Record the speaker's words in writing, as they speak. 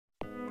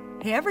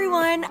Hey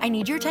everyone, I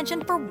need your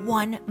attention for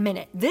 1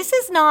 minute. This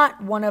is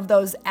not one of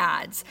those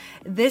ads.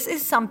 This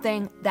is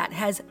something that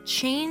has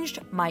changed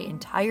my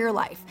entire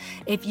life.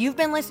 If you've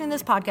been listening to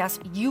this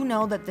podcast, you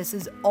know that this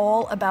is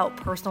all about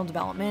personal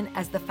development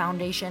as the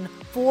foundation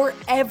for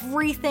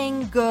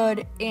everything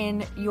good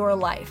in your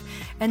life.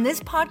 And this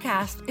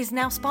podcast is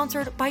now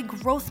sponsored by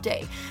Growth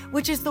Day,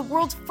 which is the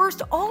world's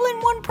first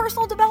all-in-one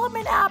personal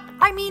development app.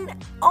 I mean,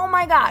 oh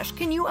my gosh,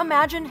 can you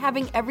imagine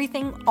having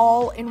everything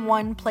all in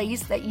one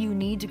place that you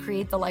need to create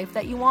the life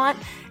that you want?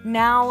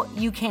 Now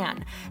you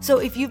can. So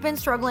if you've been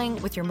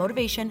struggling with your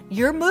motivation,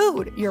 your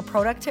mood, your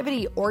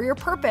productivity, or your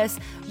purpose,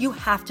 you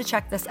have to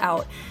check this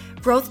out.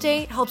 Growth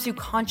Day helps you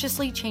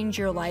consciously change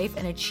your life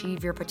and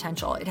achieve your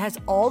potential. It has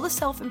all the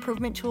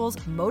self-improvement tools,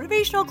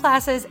 motivational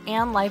classes,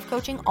 and life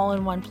coaching all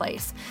in one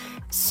place.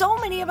 So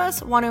many of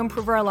us want to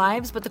improve our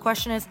lives, but the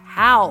question is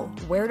how?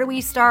 Where do we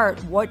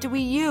start? What do we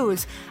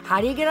use?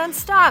 How do you get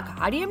unstuck?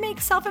 How do you make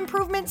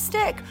self-improvement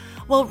stick?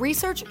 Well,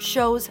 research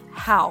shows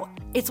how.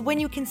 It's when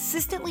you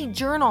consistently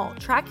journal,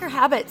 track your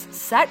habits,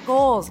 set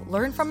goals,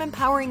 learn from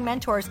empowering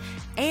mentors,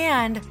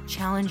 and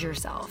challenge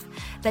yourself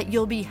that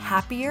you'll be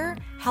happier,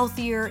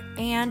 healthier,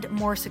 and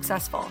more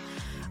successful.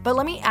 But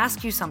let me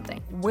ask you something.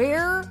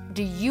 Where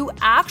do you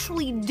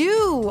actually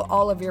do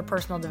all of your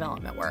personal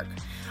development work?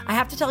 I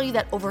have to tell you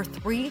that over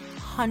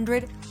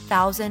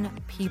 300,000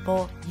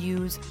 people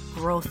use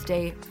Growth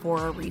Day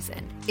for a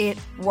reason. It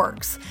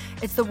works.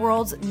 It's the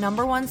world's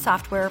 #1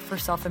 software for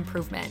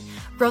self-improvement.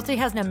 Growth Day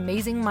has an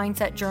amazing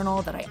mindset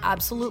journal that I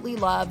absolutely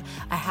love,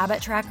 a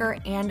habit tracker,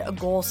 and a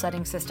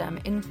goal-setting system.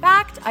 In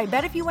fact, I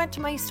bet if you went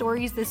to my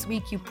stories this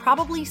week, you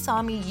probably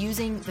saw me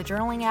using the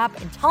journaling app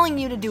and telling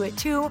you to do it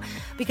too,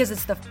 because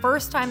it's the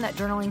first time that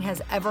journaling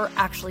has ever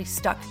actually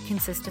stuck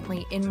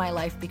consistently in my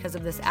life because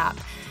of this app.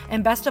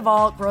 And best of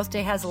all, Growth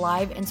Day has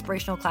live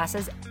inspirational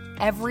classes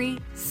every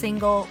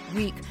single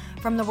week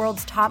from the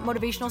world's top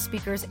motivational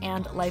speakers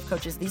and life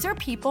coaches. These are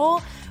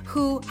people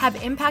who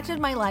have impacted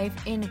my life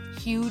in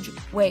huge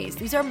ways.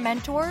 These are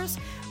mentors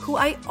who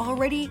I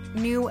already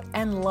knew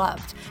and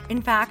loved.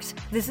 In fact,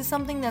 this is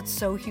something that's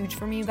so huge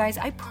for me, you guys.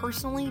 I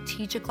personally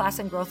teach a class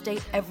in Growth Day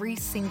every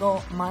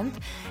single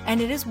month,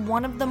 and it is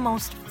one of the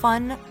most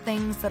fun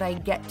things that I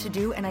get to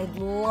do, and I'd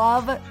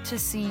love to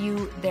see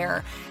you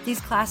there.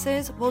 These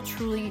classes will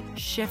truly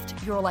shift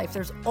your life.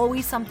 There's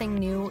always something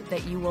new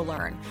that you will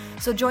learn.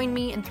 So join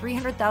me and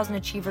 300,000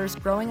 achievers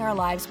growing our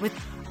lives with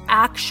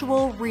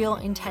actual real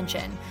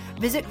intention.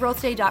 Visit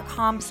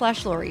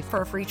growthday.com/Lori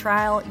for a free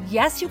trial.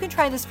 Yes, you can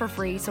try this for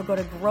free. So go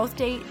to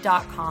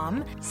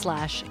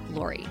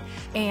growthday.com/Lori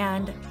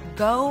and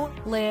go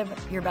live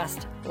your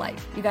best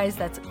life. You guys,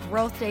 that's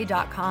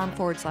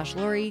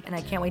growthday.com/Lori. And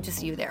I can't wait to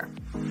see you there.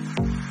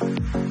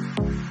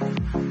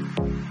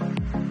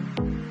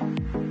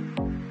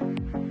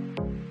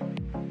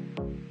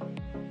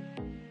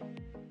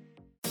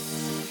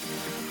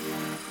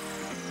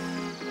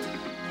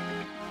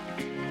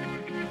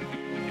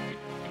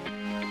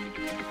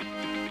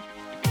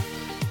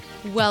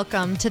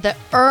 Welcome to the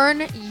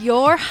Earn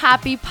Your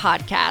Happy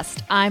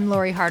podcast. I'm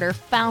Lori Harder,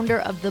 founder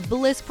of The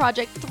Bliss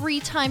Project,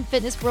 3-time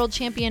fitness world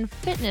champion,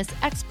 fitness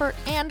expert,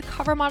 and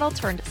cover model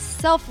turned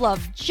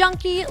self-love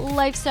junkie,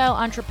 lifestyle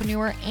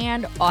entrepreneur,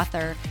 and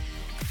author.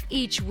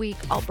 Each week,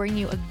 I'll bring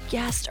you a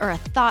guest or a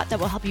thought that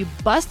will help you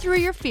bust through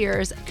your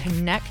fears,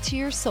 connect to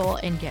your soul,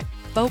 and get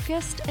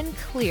focused and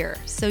clear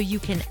so you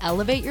can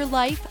elevate your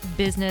life,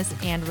 business,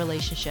 and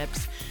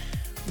relationships.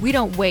 We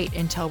don't wait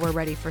until we're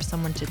ready for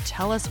someone to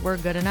tell us we're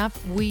good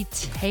enough. We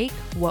take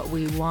what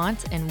we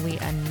want and we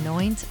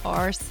anoint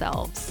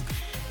ourselves.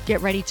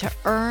 Get ready to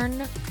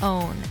earn,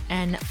 own,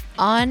 and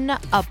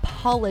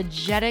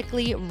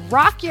unapologetically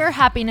rock your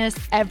happiness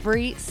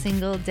every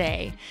single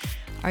day.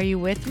 Are you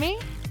with me?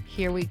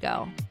 Here we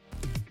go.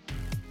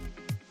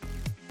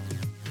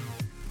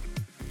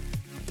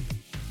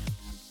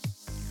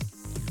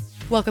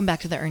 Welcome back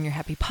to the Earn Your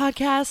Happy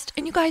podcast.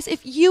 And you guys,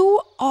 if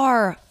you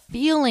are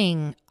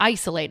feeling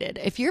isolated,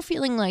 if you're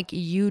feeling like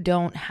you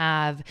don't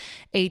have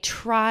a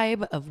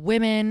tribe of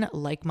women,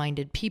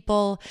 like-minded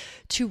people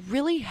to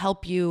really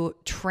help you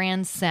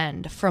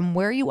transcend from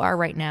where you are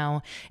right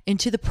now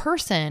into the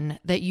person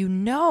that you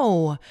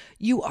know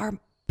you are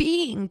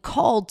being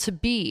called to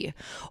be,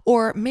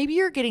 or maybe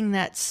you're getting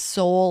that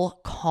soul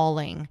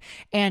calling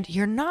and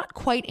you're not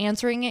quite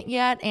answering it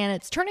yet, and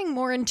it's turning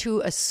more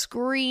into a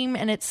scream,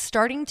 and it's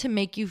starting to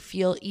make you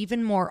feel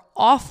even more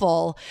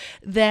awful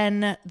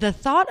than the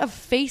thought of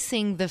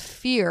facing the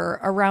fear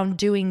around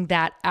doing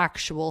that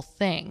actual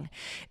thing.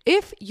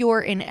 If you're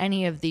in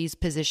any of these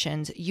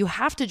positions, you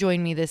have to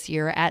join me this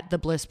year at The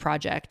Bliss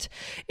Project.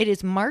 It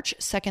is March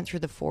 2nd through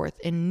the 4th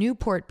in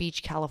Newport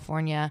Beach,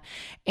 California,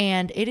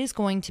 and it is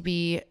going to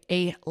be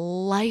a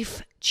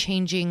life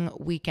life-changing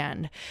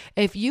weekend.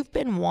 If you've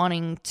been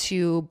wanting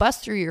to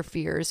bust through your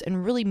fears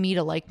and really meet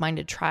a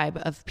like-minded tribe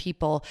of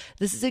people,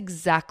 this is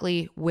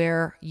exactly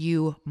where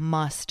you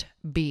must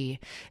be.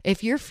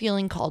 If you're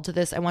feeling called to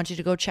this, I want you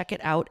to go check it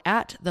out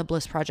at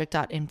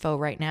theblissproject.info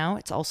right now.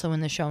 It's also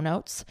in the show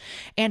notes.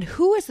 And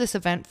who is this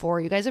event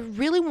for? You guys, I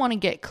really want to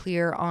get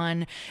clear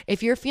on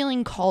if you're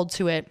feeling called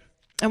to it.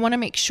 I want to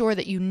make sure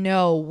that you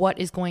know what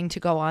is going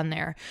to go on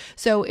there.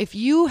 So if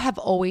you have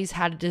always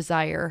had a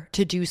desire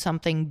to do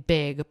something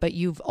big, but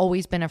you've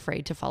always been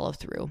afraid to follow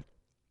through,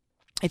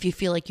 if you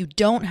feel like you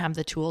don't have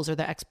the tools or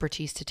the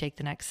expertise to take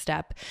the next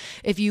step,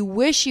 if you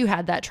wish you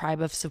had that tribe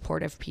of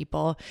supportive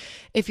people,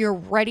 if you're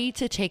ready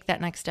to take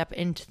that next step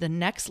into the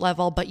next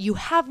level, but you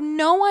have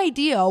no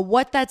idea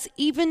what that's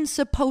even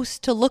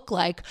supposed to look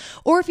like,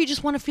 or if you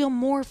just want to feel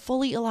more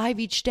fully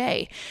alive each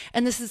day.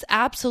 And this is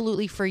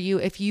absolutely for you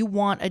if you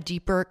want a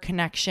deeper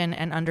connection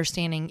and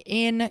understanding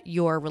in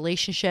your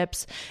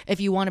relationships, if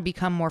you want to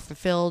become more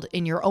fulfilled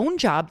in your own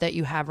job that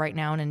you have right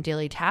now and in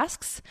daily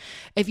tasks,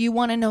 if you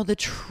want to know the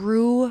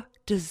true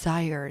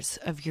desires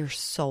of your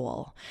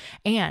soul,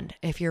 and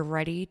if you're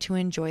ready to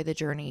enjoy the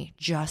journey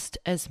just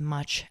as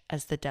much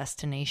as the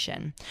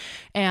destination.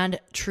 And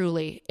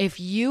truly, if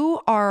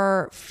you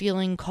are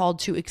feeling called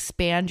to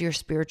expand your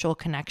spiritual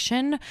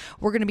connection,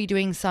 we're going to be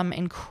doing some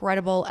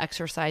incredible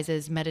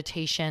exercises,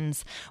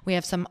 meditations. We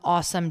have some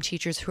awesome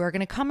teachers who are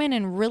going to come in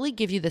and really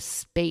give you the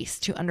space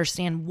to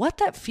understand what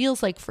that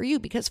feels like for you,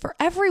 because for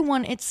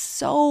everyone, it's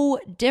so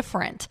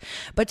different.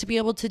 But to be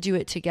able to do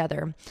it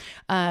together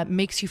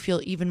makes you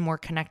feel even more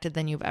connected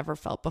than you've ever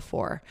felt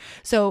before.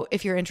 So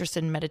if you're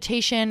interested in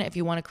meditation, if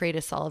you want to create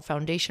a solid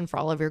foundation for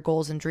all of your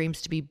goals and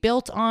dreams to be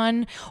built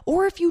on,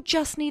 or if you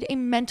just need a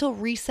mental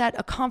reset,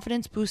 a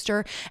confidence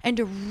booster, and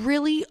to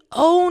really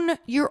own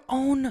your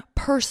own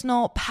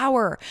personal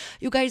power,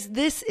 you guys,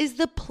 this is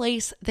the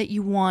place that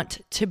you want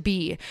to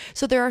be.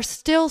 So there are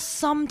still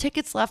some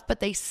tickets left, but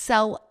they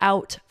sell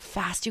out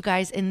fast, you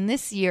guys. And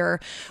this year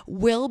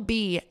will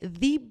be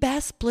the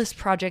best Bliss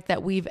Project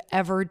that we've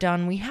ever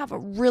done. We have a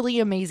really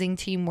amazing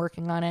team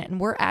working on it, and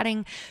we're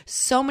adding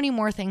so many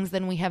more things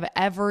than we have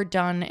ever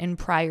done in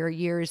prior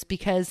years,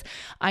 because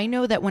I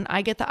know that when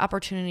I get the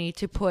opportunity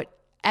to put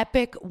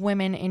epic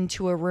women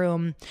into a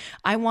room,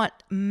 I want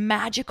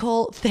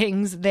magical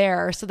things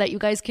there so that you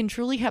guys can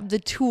truly have the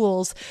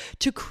tools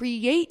to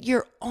create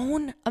your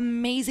own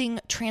amazing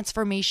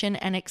transformation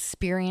and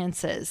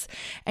experiences.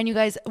 And you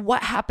guys,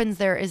 what happens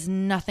there is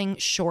nothing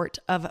short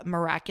of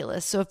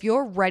miraculous. So if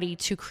you're ready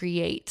to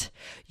create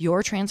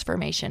your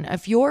transformation,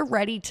 if you're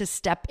ready to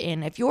step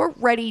in, if you're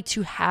ready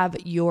to have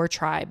your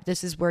tribe,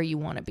 this is where you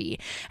want to be.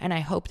 And I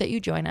hope that you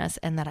join us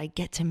and that I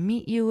get to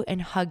meet you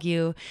and hug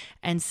you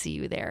and see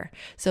you there.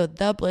 So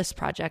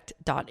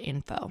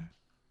theblissproject.info.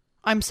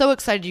 I'm so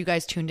excited you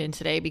guys tuned in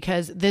today,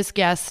 because this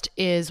guest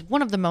is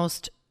one of the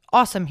most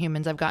awesome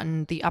humans I've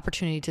gotten the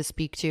opportunity to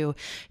speak to.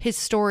 His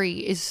story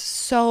is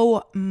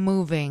so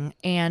moving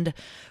and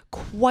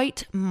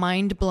quite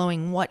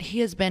mind-blowing, what he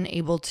has been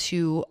able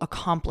to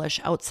accomplish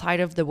outside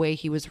of the way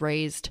he was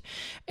raised.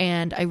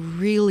 And I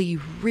really,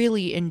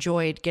 really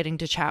enjoyed getting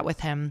to chat with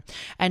him.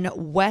 And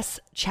Wes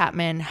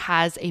Chapman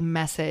has a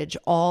message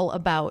all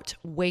about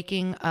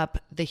waking up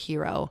the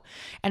hero.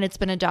 And it's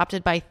been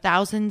adopted by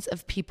thousands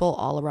of people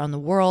all around the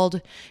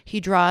world. He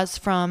draws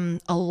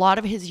from a lot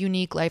of his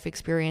unique life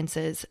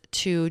experiences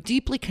to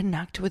deeply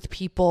connect with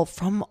people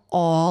from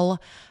all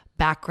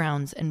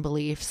backgrounds and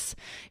beliefs.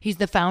 He's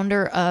the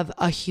founder of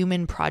A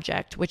Human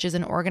Project, which is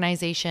an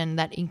organization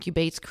that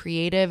incubates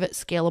creative,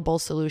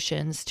 scalable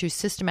solutions to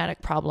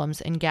systematic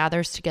problems and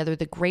gathers together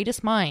the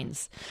greatest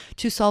minds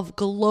to solve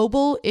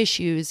global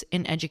issues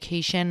in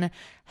education,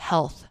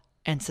 health,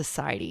 and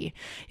society.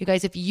 You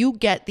guys, if you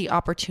get the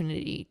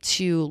opportunity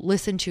to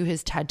listen to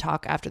his TED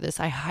Talk after this,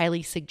 I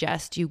highly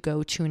suggest you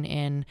go tune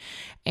in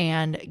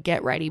and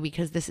get ready,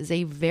 because this is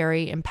a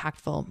very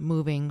impactful,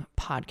 moving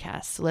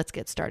podcast. So let's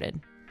get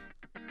started.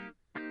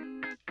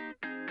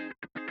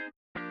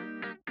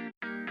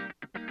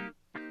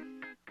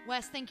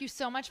 Wes, thank you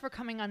so much for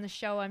coming on the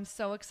show. I'm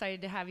so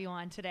excited to have you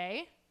on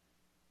today.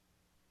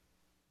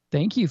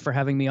 Thank you for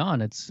having me on.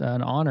 It's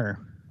an honor.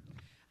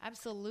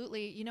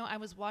 Absolutely. You know, I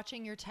was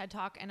watching your TED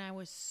Talk and I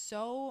was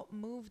so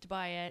moved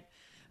by it.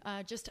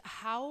 Just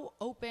how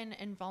open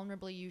and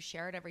vulnerably you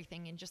shared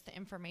everything and just the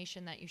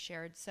information that you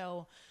shared.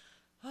 So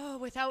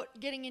without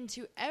getting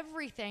into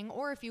everything,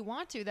 or if you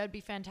want to, that'd be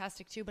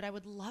fantastic too. But I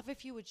would love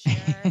if you would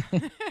share.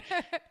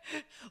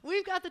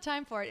 We've got the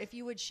time for it. If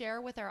you would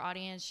share with our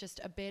audience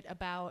just a bit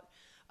about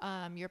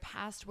your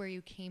past, where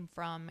you came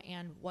from,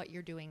 and what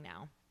you're doing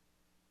now.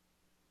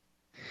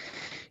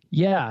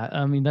 Yeah,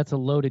 I mean, that's a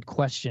loaded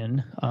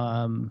question,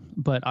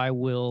 but I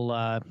will.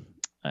 I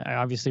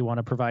obviously want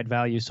to provide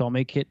value, so I'll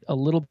make it a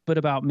little bit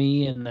about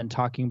me and then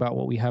talking about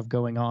what we have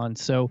going on.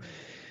 So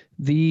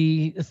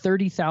the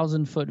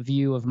 30,000 foot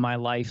view of my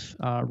life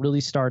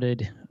really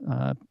started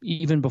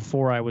even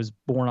before I was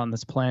born on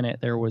this planet,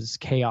 there was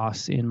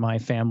chaos in my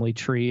family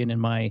tree and in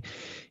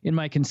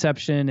my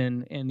conception,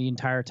 and the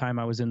entire time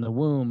I was in the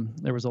womb,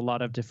 there was a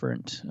lot of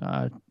different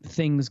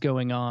things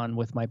going on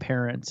with my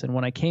parents. And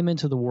when I came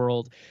into the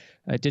world,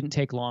 it didn't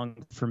take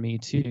long for me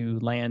to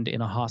land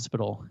in a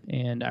hospital,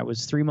 and I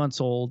was 3 months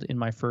old in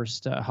my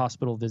first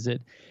hospital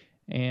visit,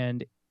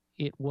 and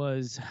it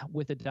was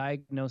with a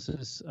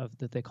diagnosis of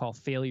that they call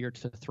failure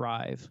to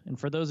thrive. And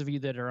for those of you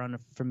that are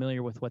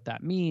unfamiliar with what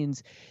that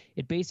means,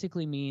 it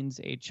basically means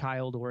a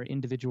child or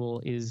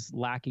individual is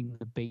lacking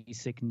the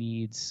basic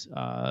needs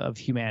of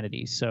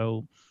humanity.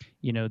 So,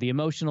 the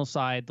emotional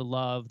side, the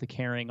love, the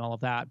caring, all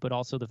of that, but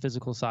also the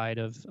physical side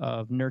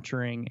of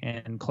nurturing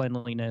and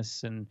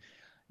cleanliness and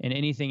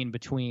anything in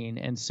between.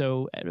 And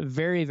so at a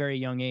very, very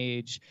young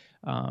age,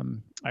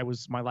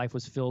 my life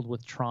was filled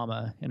with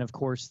trauma. And of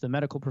course, the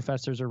medical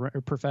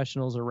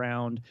professionals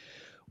around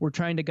were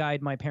trying to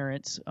guide my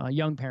parents,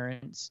 young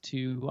parents,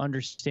 to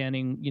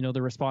understanding,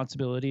 the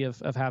responsibility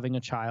of having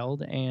a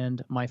child.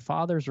 And my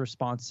father's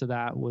response to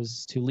that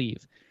was to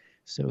leave.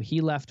 So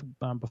he left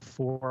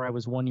before I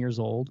was 1 year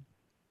old.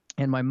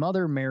 And my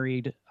mother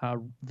married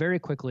very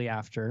quickly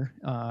after,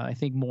 I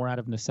think more out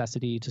of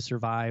necessity to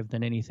survive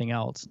than anything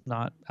else,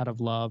 not out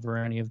of love or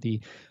any of the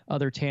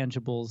other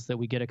tangibles that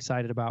we get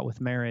excited about with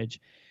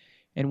marriage.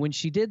 And when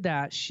she did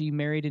that, she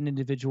married an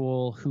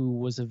individual who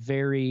was a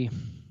very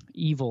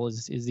evil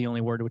is the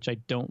only word which I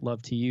don't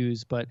love to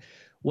use, but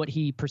what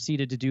he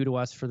proceeded to do to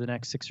us for the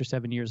next 6 or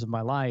 7 years of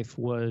my life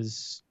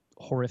was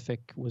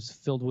horrific, was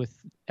filled with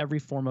every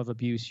form of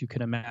abuse you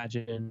can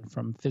imagine,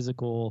 from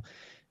physical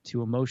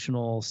to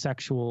emotional,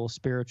 sexual,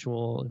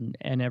 spiritual,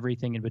 and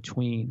everything in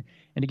between.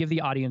 And to give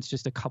the audience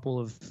just a couple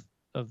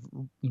of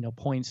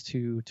points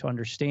to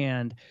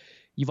understand,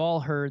 you've all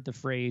heard the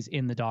phrase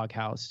 "in the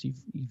doghouse."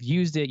 You've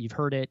used it, you've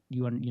heard it,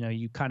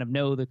 you kind of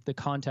know the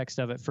context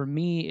of it. For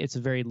me, it's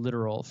very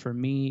literal. For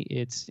me,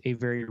 it's a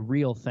very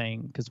real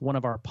thing, because one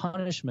of our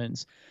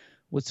punishments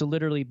was to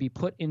literally be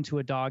put into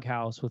a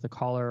doghouse with a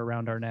collar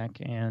around our neck.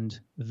 And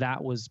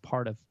that was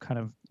part of kind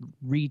of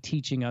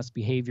reteaching us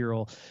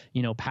behavioral,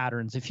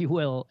 patterns, if you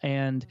will.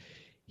 And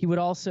he would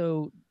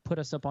also put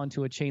us up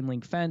onto a chain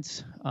link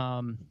fence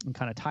and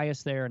kind of tie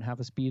us there and have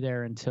us be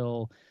there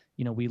until,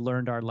 we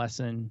learned our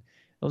lesson.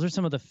 Those are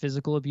some of the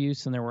physical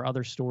abuse. And there were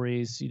other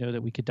stories,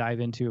 that we could dive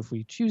into if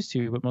we choose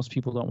to, but most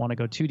people don't want to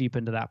go too deep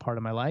into that part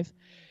of my life.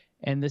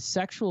 And the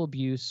sexual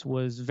abuse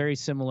was very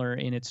similar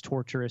in its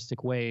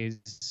torturistic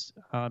ways.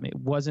 It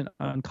wasn't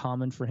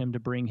uncommon for him to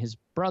bring his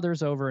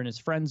brothers over and his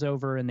friends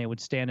over, and they would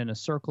stand in a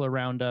circle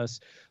around us,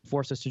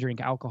 force us to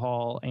drink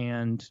alcohol,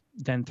 and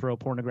then throw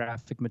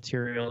pornographic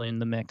material in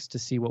the mix to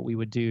see what we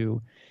would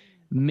do.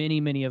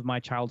 Many, many of my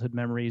childhood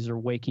memories are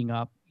waking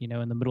up,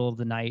 in the middle of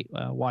the night,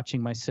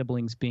 watching my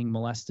siblings being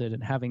molested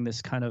and having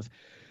this kind of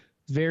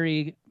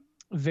very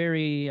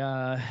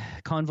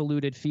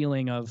convoluted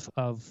feeling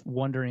of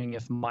wondering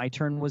if my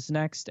turn was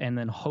next, and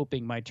then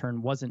hoping my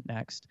turn wasn't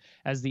next.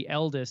 As the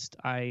eldest,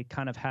 I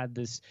kind of had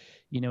this,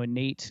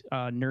 innate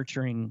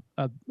nurturing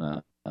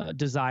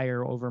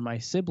desire over my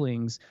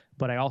siblings,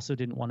 but I also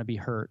didn't want to be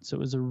hurt. So it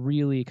was a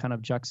really kind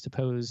of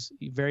juxtapose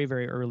very,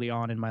 very early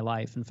on in my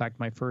life. In fact,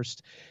 my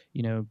first,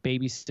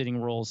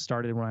 babysitting roles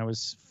started when I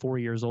was 4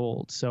 years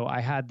old. So I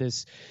had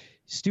this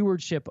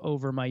stewardship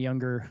over my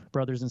younger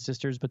brothers and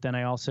sisters, but then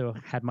I also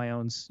had my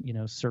own,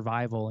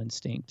 survival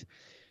instinct.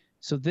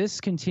 So this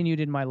continued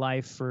in my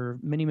life for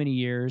many, many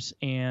years.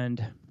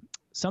 And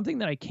something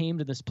that I came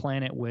to this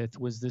planet with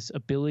was this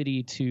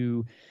ability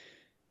to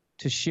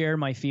share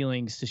my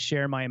feelings, to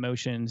share my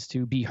emotions,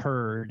 to be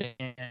heard.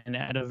 And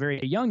at a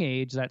very young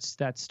age,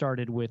 that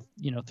started with,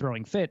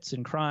 throwing fits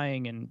and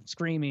crying and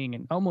screaming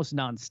and almost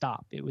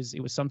nonstop. It was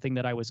something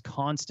that I was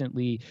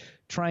constantly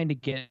trying to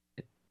get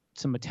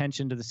some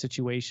attention to the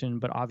situation,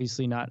 but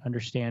obviously not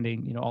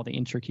understanding, all the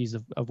intricacies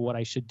of what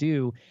I should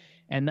do.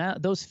 And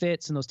those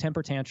fits and those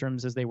temper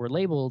tantrums, as they were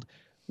labeled,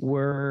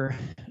 were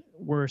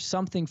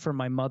something for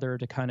my mother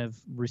to kind of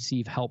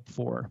receive help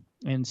for.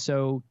 And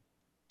so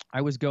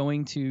I was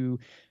going to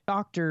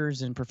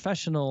doctors and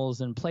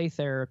professionals and play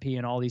therapy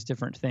and all these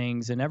different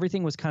things. And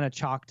everything was kind of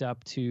chalked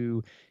up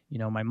to,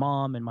 my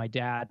mom and my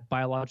dad,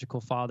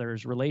 biological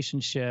father's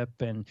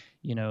relationship, and,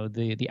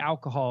 the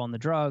alcohol and the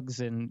drugs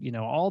and,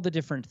 all the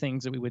different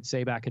things that we would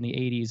say back in the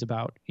 80s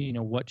about,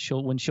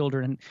 when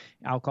children,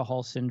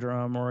 alcohol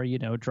syndrome or,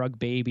 drug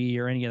baby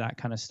or any of that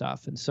kind of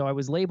stuff. And so I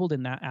was labeled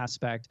in that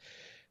aspect.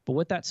 But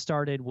what that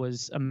started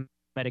was a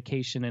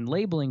medication and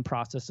labeling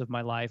process of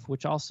my life,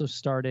 which also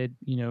started,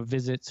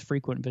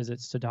 frequent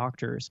visits to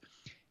doctors.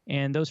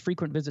 And those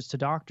frequent visits to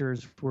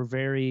doctors were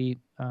very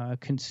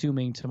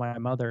consuming to my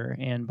mother.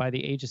 And by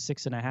the age of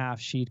 6.5,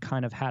 she'd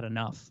kind of had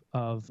enough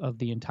of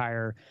the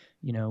entire,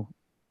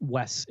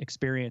 Wes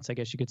experience, I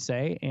guess you could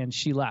say, and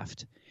she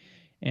left.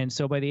 And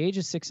so by the age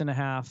of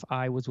 6.5,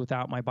 I was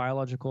without my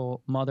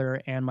biological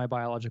mother and my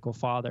biological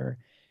father.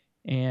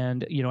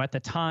 And, you know, at the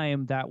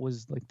time, that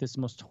was like this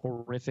most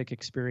horrific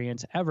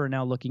experience ever.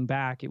 Now, looking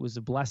back, it was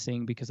a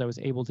blessing because I was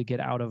able to get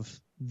out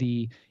of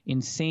the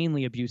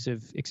insanely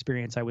abusive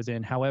experience I was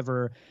in.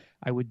 However,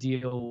 I would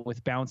deal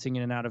with bouncing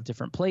in and out of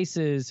different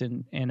places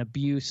and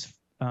abuse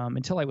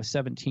until I was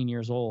 17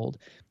 years old.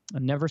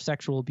 Never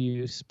sexual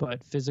abuse,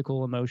 but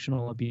physical,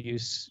 emotional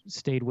abuse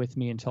stayed with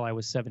me until I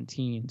was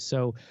 17.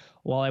 So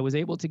while I was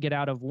able to get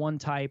out of one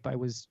type, I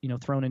was, you know,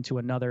 thrown into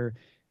another.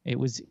 It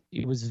was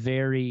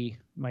very,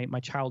 my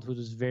childhood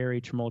was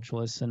very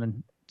tumultuous.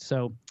 And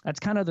so that's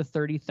kind of the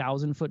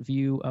 30,000 foot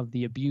view of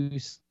the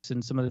abuse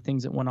and some of the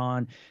things that went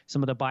on,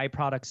 some of the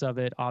byproducts of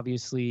it.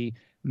 Obviously,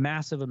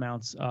 massive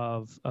amounts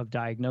of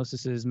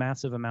diagnoses,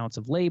 massive amounts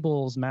of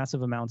labels,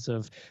 massive amounts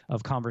of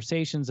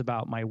conversations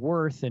about my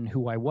worth and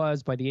who I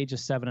was. By the age of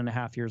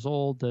 7.5 years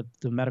old, the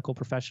medical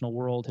professional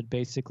world had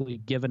basically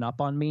given up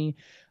on me.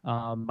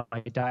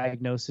 My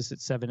diagnosis at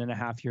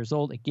 7.5 years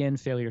old, again,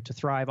 failure to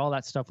thrive, all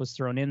that stuff was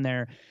thrown in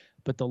there.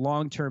 But the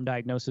long-term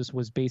diagnosis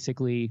was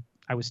basically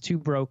I was too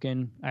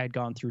broken. I had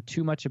gone through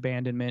too much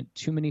abandonment,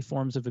 too many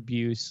forms of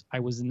abuse. I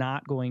was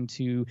not going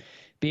to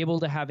be able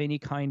to have any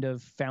kind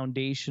of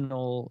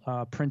foundational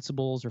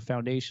principles or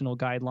foundational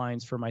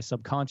guidelines for my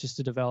subconscious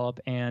to develop.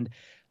 And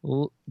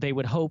they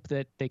would hope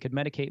that they could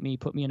medicate me,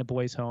 put me in a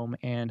boys' home,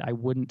 and I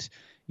wouldn't,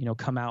 you know,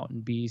 come out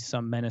and be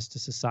some menace to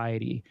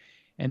society.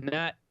 And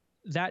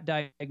that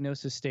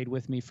diagnosis stayed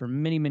with me for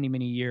many, many,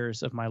 many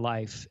years of my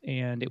life.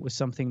 And it was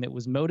something that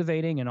was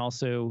motivating and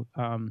also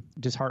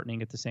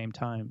disheartening at the same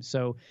time.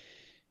 So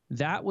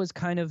that was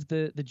kind of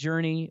the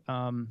journey.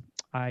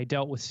 I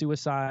dealt with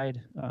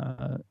suicide.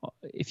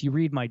 If you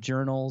read my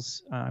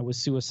journals, I was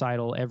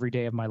suicidal every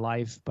day of my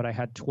life, but I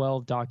had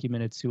 12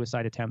 documented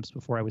suicide attempts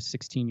before I was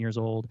 16 years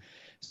old.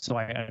 So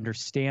I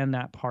understand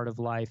that part of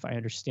life. I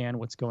understand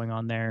what's going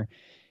on there.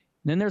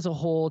 And then there's a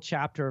whole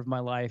chapter of my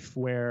life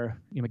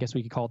where, you know, I guess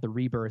we could call it the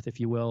rebirth, if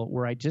you will,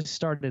 where I just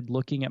started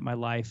looking at my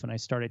life and I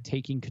started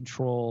taking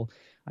control.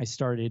 I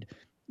started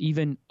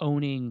even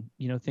owning,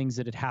 you know, things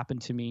that had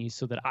happened to me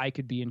so that I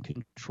could be in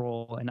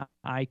control and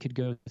I could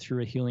go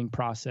through a healing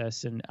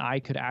process and I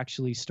could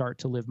actually start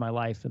to live my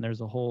life. And there's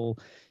a whole,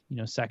 you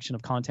know, section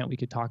of content we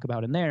could talk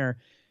about in there.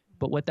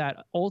 But what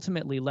that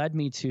ultimately led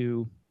me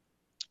to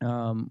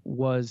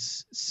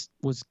was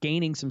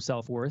gaining some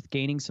self-worth,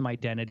 gaining some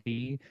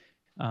identity.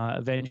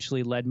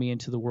 Eventually led me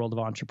into the world of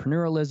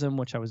entrepreneurialism,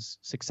 which I was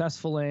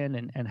successful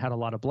in and had a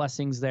lot of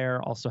blessings there,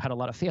 also had a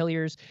lot of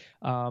failures.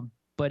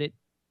 But it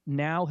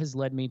now has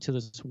led me to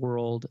this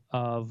world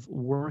of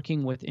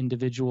working with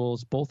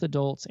individuals, both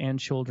adults and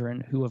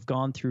children, who have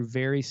gone through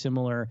very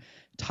similar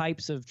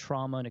types of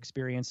trauma and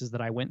experiences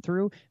that I went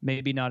through,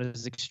 maybe not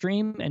as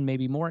extreme and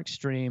maybe more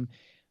extreme,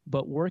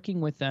 but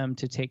working with them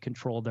to take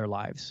control of their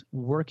lives.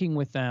 Working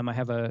with them, I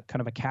have a kind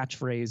of a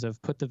catchphrase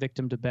of put the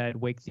victim to bed,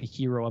 wake the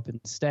hero up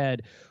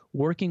instead.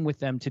 Working with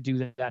them to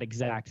do that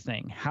exact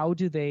thing. How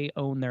do they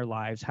own their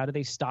lives? How do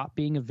they stop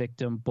being a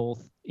victim,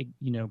 both,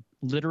 you know,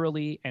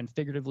 literally and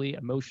figuratively,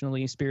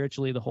 emotionally,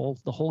 spiritually, the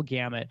whole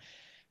gamut?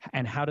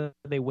 And how do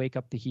they wake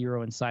up the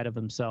hero inside of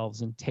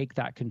themselves and take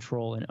that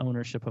control and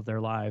ownership of their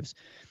lives?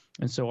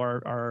 And so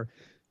our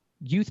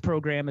youth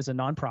program is a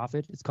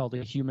nonprofit. It's called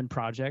A Human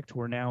Project.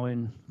 We're now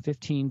in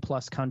 15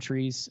 plus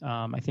countries.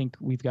 I think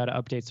we've got to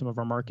update some of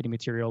our marketing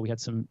material. We had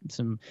some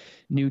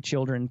new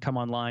children come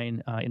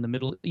online in the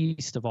Middle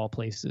East of all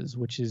places,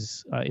 which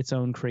is its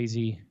own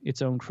crazy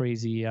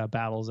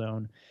battle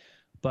zone.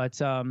 But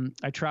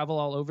I travel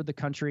all over the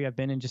country. I've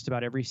been in just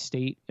about every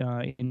state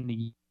in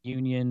the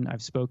union.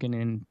 I've spoken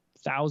in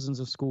thousands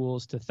of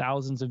schools to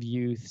thousands of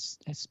youths,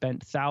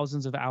 spent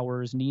thousands of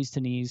hours knees to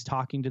knees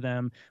talking to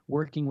them,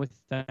 working with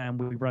them.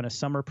 We run a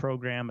summer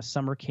program, a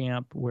summer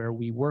camp where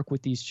we work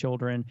with these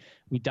children.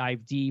 We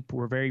dive deep.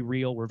 We're very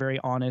real. We're very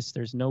honest.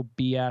 There's no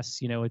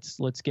BS. You know, it's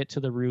let's get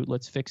to the root.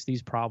 Let's fix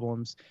these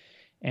problems.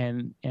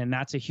 And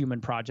that's A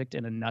Human Project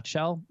in a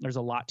nutshell. There's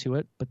a lot to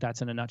it, but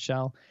that's in a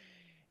nutshell.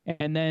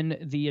 And then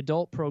the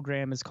adult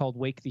program is called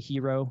Wake the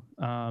Hero,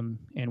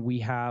 and we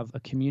have a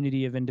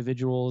community of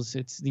individuals.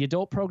 The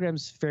adult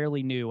program's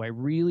fairly new. I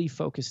really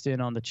focused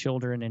in on the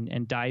children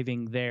and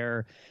diving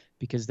there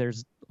because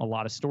there's a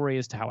lot of story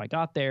as to how I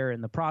got there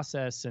and the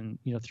process, and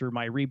you know, through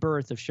my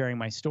rebirth of sharing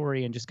my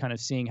story and just kind of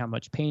seeing how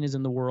much pain is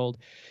in the world.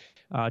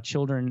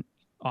 Children,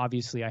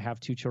 obviously, I have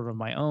 2 children of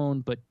my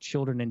own, but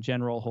children in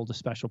general hold a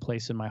special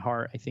place in my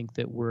heart. I think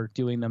that we're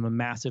doing them a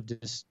massive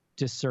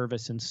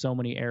disservice in so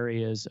many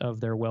areas of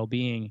their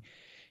well-being.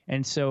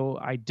 And so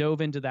I dove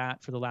into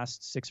that for the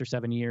last 6 or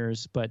 7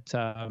 years, but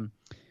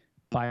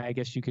by, I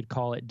guess you could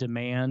call it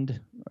demand,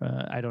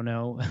 I don't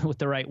know what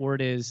the right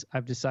word is,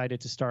 I've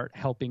decided to start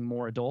helping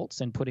more adults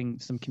and putting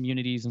some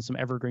communities and some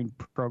evergreen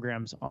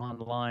programs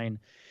online.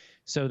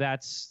 So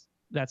that's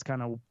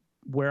kind of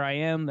where I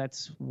am.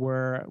 That's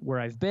where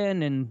I've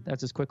been, and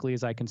that's as quickly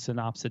as I can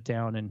synopsis it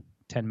down in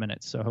 10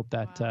 minutes. So I hope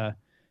that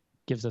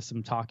gives us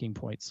some talking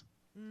points.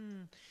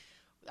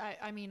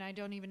 I mean, I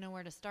don't even know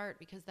where to start,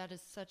 because that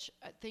is such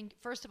a thing.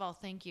 First of all,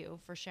 thank you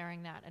for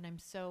sharing that. And I'm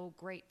so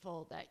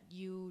grateful that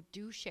you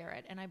do share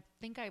it. And I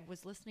think I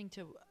was listening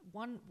to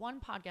one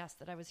podcast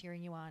that I was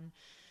hearing you on,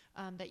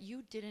 that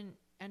you didn't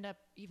end up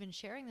even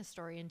sharing the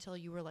story until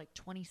you were like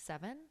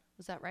 27.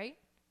 Was that right?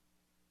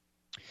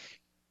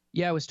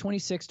 Yeah, I was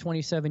 26,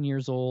 27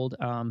 years old.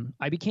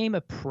 I became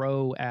a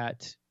pro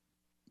at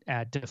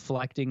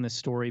deflecting the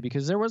story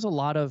because there was a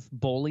lot of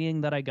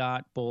bullying that I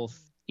got both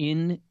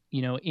in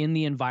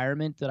the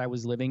environment that I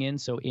was living in.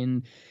 So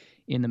in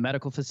the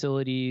medical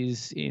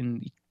facilities,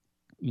 in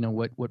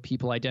what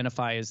people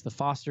identify as the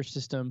foster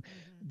system,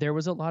 there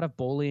was a lot of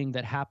bullying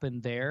that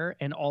happened there,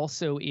 and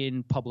also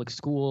in public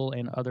school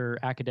and other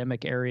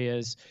academic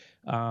areas.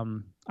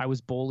 I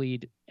was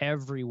bullied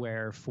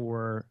everywhere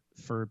for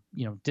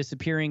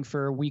disappearing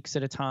for weeks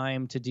at a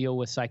time to deal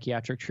with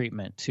psychiatric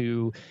treatment,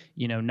 to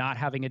not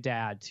having a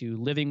dad, to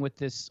living with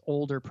this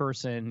older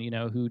person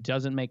who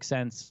doesn't make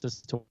sense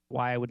as to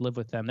why I would live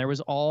with them. There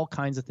was all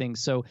kinds of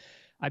things. So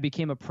I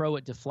became a pro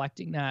at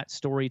deflecting that,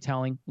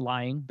 storytelling,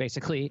 lying,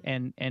 basically,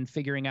 and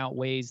figuring out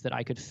ways that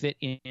I could fit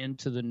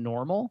into the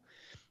normal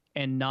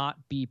and not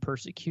be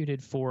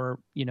persecuted for,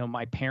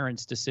 my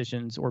parents'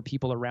 decisions or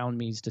people around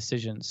me's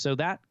decisions. So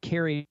that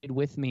carried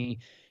with me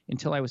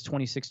until I was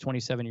 26,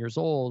 27 years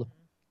old,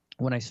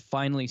 when I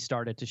finally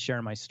started to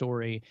share my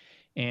story.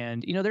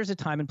 And, there's a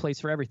time and place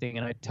for everything.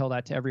 And I tell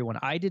that to everyone.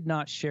 I did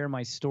not share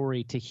my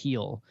story to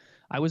heal.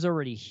 I was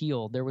already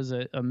healed. There was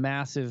a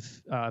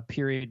massive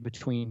period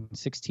between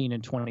 16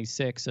 and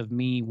 26 of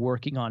me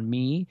working on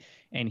me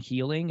and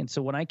healing. And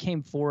so when I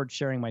came forward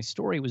sharing my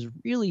story, it was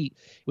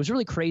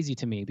really crazy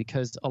to me,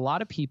 because a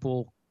lot of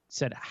people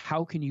said,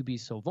 how can you be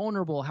so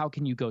vulnerable? How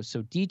can you go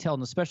so detailed?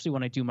 And especially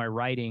when I do my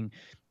writing,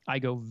 I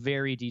go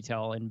very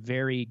detailed and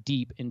very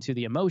deep into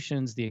the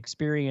emotions, the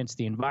experience,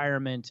 the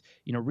environment,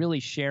 really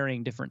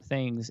sharing different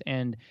things.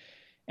 And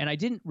I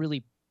didn't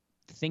really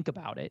think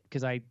about it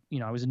because I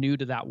was new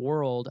to that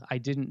world. I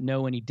didn't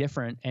know any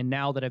different. And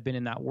now that I've been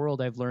in that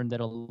world, I've learned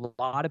that a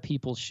lot of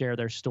people share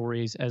their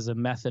stories as a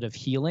method of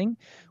healing,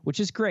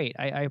 which is great.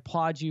 I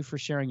applaud you for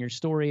sharing your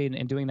story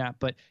and doing that,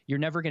 but you're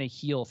never going to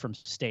heal from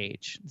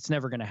stage. It's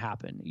never going to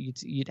happen.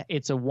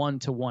 It's a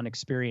one-to-one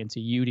experience, a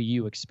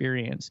you-to-you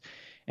experience.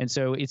 And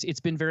so it's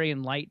been very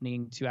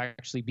enlightening to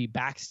actually be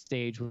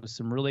backstage with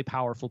some really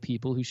powerful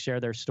people who share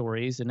their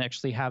stories and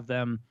actually have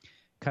them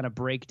kind of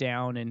break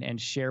down and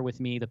share with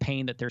me the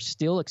pain that they're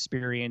still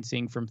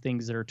experiencing from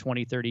things that are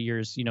 20, 30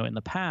 years, in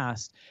the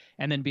past,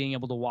 and then being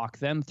able to walk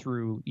them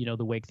through,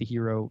 the Wake the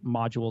Hero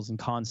modules and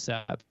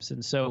concepts.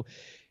 And so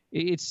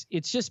it's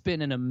just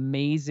been an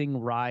amazing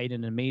ride,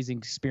 an amazing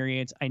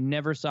experience. I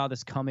never saw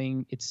this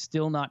coming. It's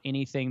still not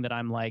anything that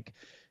I'm like,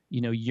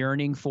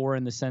 yearning for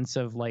in the sense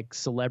of like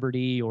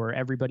celebrity or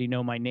everybody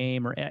know my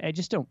name, or I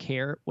just don't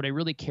care. What I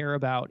really care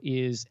about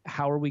is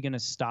how are we going to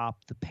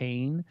stop the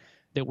pain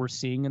that we're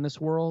seeing in this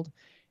world.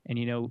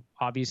 And,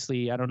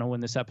 obviously, I don't know when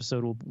this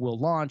episode will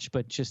launch,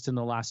 but just in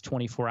the last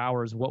 24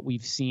 hours, what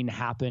we've seen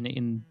happen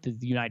in the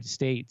United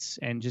States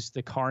and just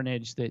the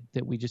carnage that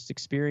we just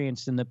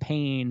experienced and the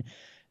pain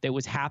that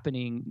was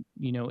happening,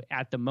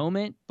 at the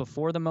moment,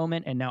 before the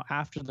moment, and now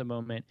after the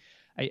moment.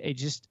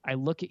 I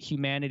look at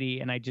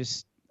humanity and I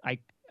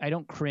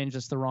don't cringe,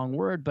 that's the wrong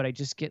word, but I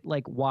just get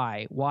like,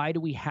 why? Why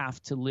do we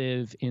have to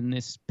live in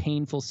this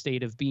painful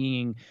state of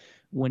being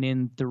when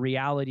in the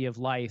reality of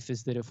life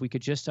is that if we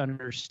could just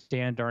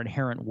understand our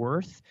inherent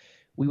worth,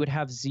 we would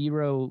have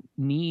zero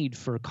need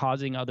for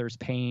causing others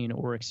pain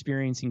or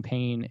experiencing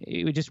pain.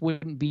 It just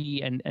wouldn't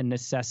be a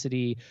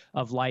necessity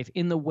of life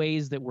in the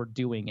ways that we're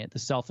doing it, the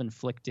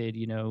self-inflicted,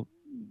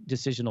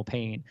 decisional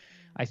pain.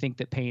 I think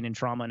that pain and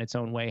trauma in its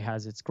own way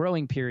has its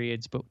growing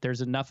periods, but there's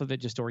enough of it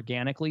just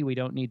organically. We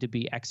don't need to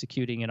be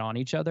executing it on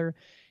each other.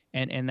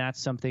 And that's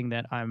something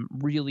that I'm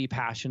really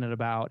passionate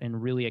about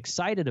and really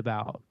excited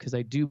about, because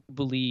I do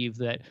believe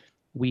that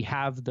we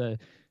have the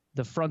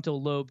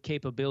frontal lobe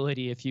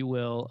capability, if you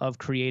will, of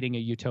creating a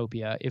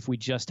utopia if we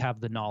just have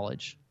the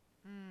knowledge.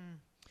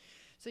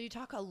 So you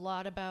talk a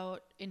lot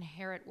about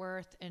inherent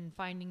worth and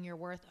finding your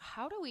worth.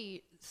 How do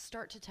we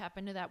start to tap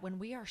into that when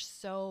we are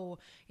so,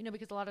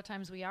 because a lot of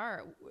times we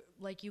are,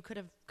 like, you could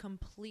have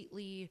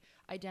completely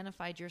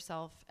identified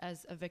yourself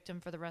as a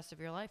victim for the rest of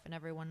your life, and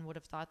everyone would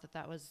have thought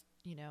that was,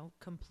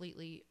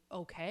 completely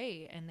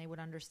okay, and they would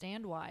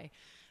understand why.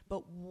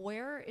 But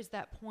where is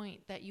that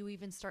point that you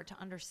even start to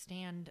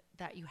understand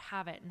that you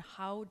have it? And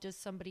how does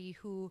somebody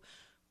who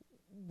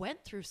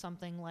went through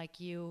something like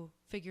you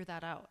figure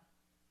that out?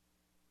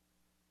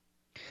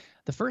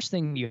 The first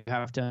thing you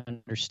have to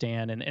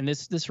understand, and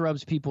this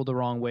rubs people the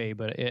wrong way,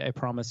 but I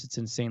promise it's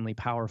insanely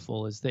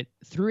powerful, is that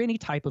through any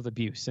type of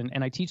abuse,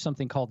 and I teach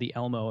something called the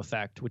Elmo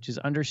effect, which is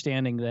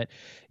understanding that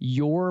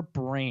your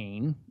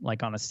brain,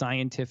 like on a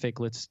scientific,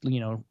 let's,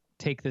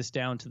 take this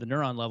down to the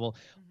neuron level,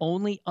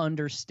 only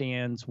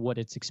understands what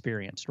it's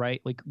experienced,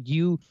 right? Like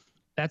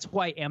that's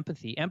why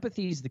empathy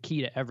is the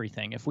key to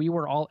everything. If we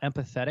were all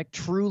empathetic,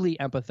 truly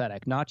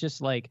empathetic, not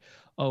just like,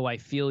 oh, I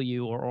feel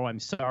you, or oh, I'm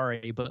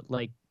sorry, but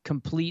like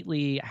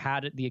completely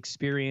had the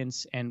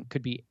experience and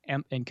could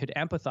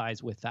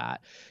empathize with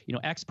that.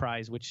 X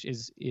Prize, which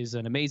is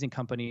an amazing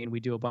company, and we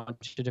do a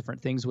bunch of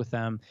different things with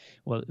them.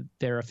 Well,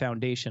 they're a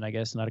foundation, I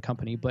guess, not a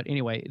company, but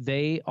anyway,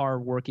 they are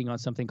working on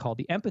something called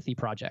the Empathy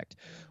Project,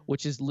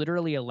 which is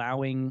literally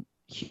allowing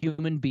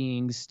human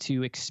beings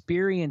to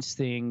experience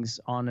things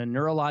on a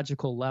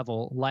neurological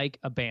level, like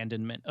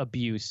abandonment,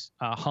 abuse,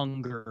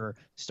 hunger,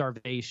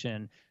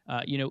 starvation,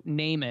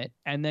 name it,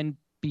 and then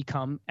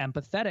become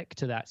empathetic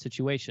to that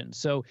situation.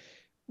 So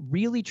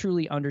really,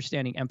 truly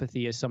understanding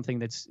empathy is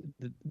something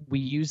we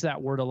use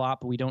that word a lot,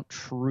 but we don't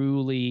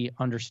truly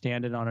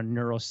understand it on a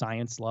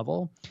neuroscience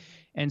level.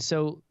 And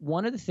so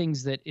one of the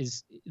things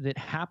that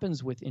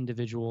happens with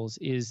individuals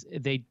is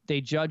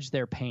they judge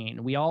their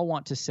pain. We all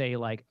want to say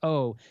like,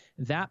 oh,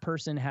 that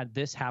person had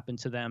this happen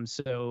to them,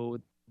 so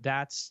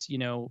that's,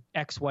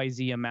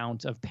 XYZ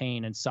amount of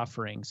pain and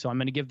suffering, so I'm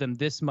going to give them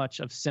this much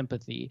of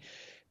sympathy.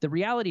 The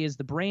reality is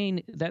the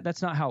brain,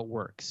 that's not how it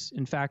works.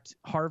 In fact,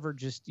 Harvard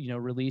just,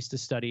 released a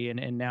study,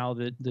 and now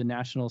the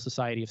National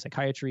Society of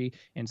Psychiatry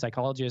and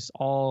psychologists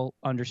all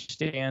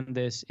understand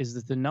this, is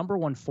that the number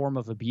one form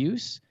of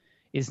abuse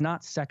is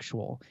not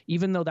sexual,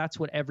 even though that's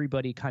what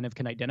everybody kind of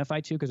can identify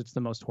to, because it's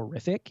the most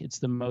horrific. It's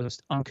the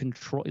most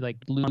uncontrolled, like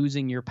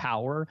losing your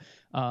power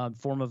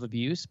form of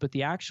abuse. But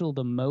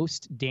the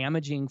most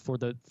damaging for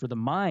the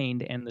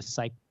mind and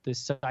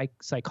the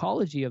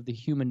psychology of the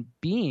human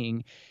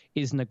being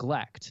is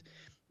neglect.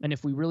 And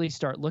if we really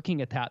start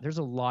looking at that, there's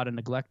a lot of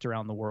neglect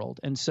around the world.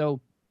 And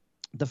so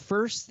the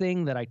first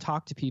thing that I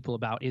talk to people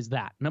about is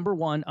that, number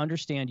one,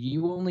 understand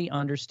you only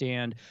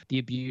understand the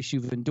abuse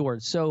you've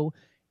endured. So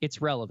it's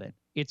relevant.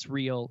 It's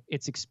real.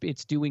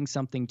 It's doing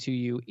something to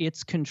you.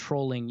 It's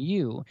controlling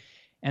you.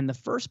 And the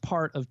first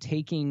part of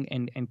taking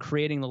and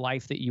creating the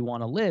life that you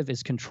want to live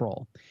is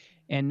control,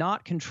 and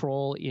not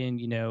control in,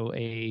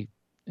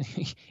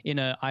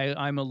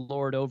 I'm a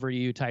lord over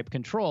you type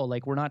control.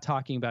 Like, we're not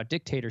talking about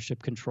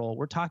dictatorship control.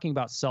 We're talking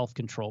about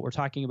self-control. We're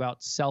talking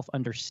about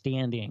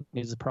self-understanding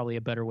is probably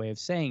a better way of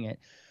saying it,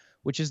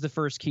 which is the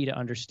first key to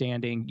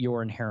understanding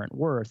your inherent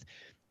worth.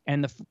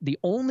 And the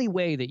only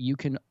way that you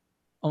can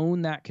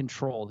own that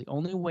control, the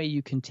only way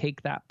you can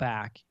take that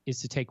back, is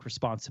to take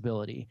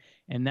responsibility.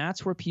 And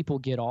that's where people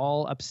get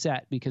all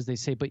upset, because they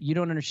say, but you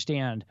don't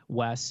understand,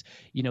 Wes,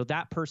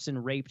 that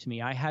person raped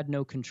me. I had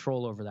no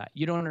control over that.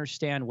 You don't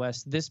understand,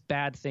 Wes, this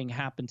bad thing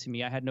happened to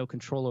me. I had no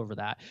control over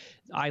that.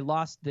 I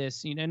lost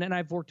this, and then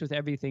I've worked with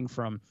everything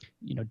from,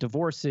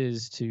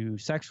 divorces to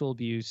sexual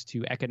abuse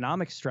to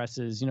economic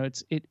stresses.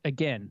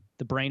 Again,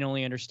 the brain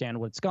only understands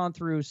what it's gone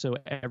through. So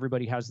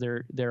everybody has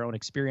their own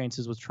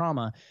experiences with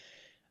trauma.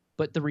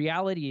 But the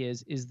reality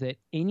is that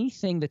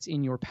anything that's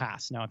in your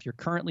past, now, if you're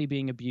currently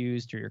being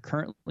abused or you're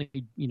currently,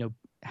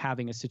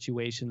 having a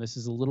situation, this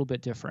is a little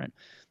bit different.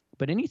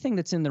 But anything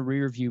that's in the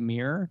rearview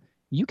mirror,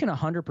 you can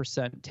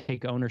 100%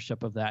 take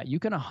ownership of that. You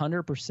can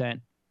 100%,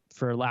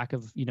 for lack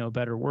of, a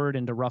better word,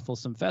 and to ruffle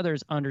some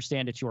feathers,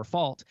 understand it's your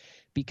fault.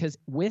 Because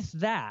with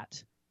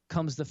that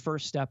comes the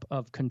first step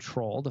of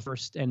control,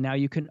 and now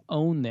you can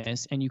own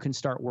this and you can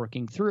start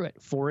working through it.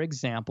 For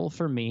example,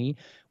 for me,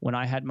 when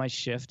I had my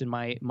shift and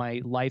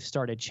my life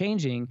started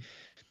changing,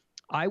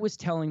 I was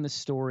telling the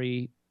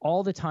story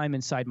all the time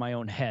inside my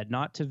own head,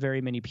 not to very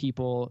many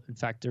people. In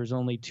fact, there's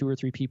only 2 or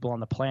 3 people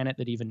on the planet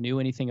that even knew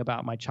anything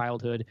about my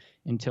childhood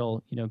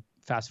until,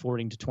 fast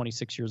forwarding to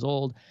 26 years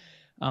old.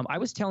 I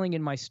was telling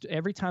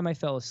every time I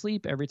fell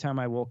asleep, every time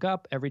I woke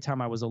up, every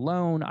time I was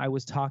alone, I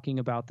was talking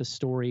about the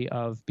story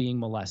of being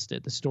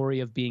molested, the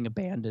story of being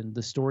abandoned,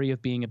 the story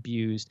of being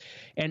abused,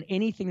 and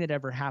anything that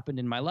ever happened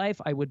in my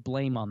life, I would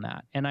blame on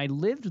that. And I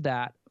lived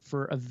that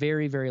for a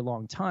very, very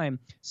long time,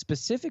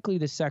 specifically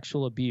the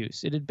sexual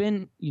abuse. It had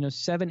been,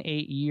 7,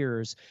 8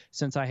 years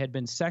since I had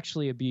been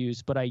sexually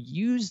abused, but I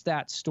used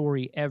that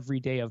story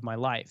every day of my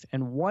life.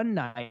 And one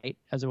night,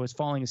 as I was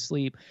falling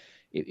asleep,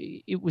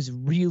 it was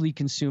really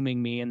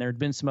consuming me, and there had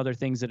been some other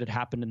things that had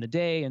happened in the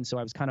day, and so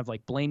I was kind of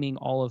like blaming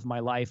all of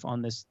my life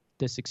on this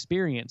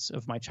experience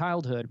of my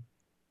childhood.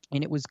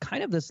 And it was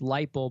kind of this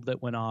light bulb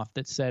that went off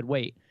that said,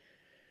 wait,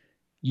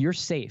 you're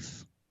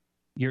safe.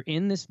 You're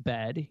in this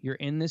bed, you're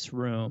in this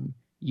room,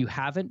 you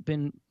haven't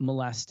been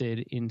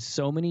molested in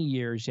so many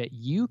years, yet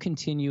you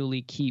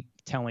continually keep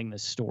telling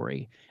this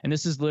story. And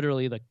this is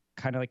literally the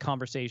kind of like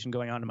conversation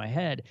going on in my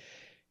head.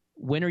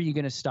 When are you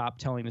going to stop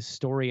telling the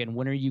story, and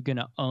when are you going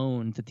to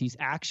own that these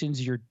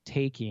actions you're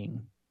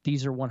taking,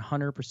 these are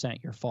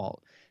 100% your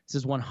fault? This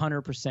is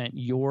 100%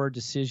 your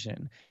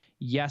decision.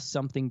 Yes,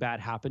 something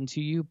bad happened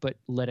to you, but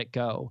let it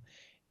go.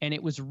 And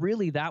it was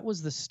really, that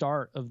was the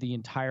start of the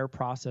entire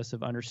process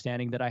of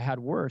understanding that I had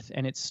worth.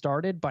 And it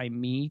started by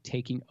me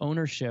taking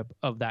ownership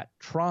of that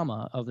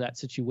trauma, of that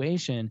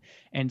situation,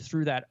 and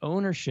through that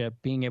ownership,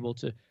 being able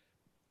to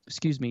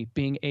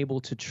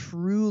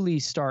truly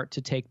start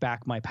to take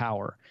back my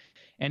power.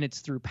 And it's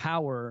through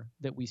power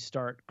that we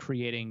start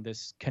creating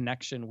this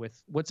connection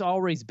with what's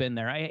always been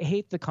there. I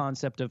hate the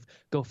concept of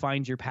go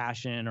find your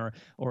passion or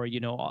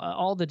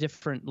all the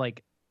different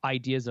like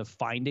ideas of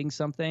finding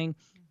something.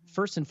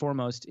 first and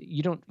foremost,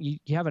 you don't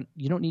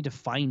need to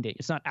find it.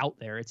 It's not out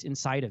there. It's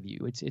inside of you.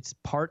 It's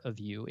part of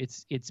you.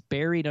 It's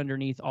buried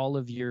underneath all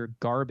of your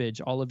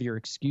garbage, all of your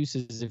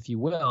excuses, if you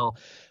will.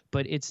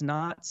 But it's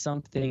not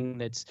something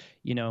that's,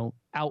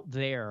 out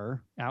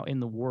there, out in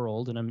the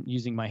world. And I'm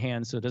using my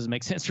hands, so it doesn't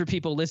make sense for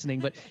people listening,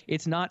 but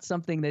it's not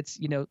something that's,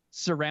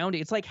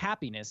 surrounding. It's like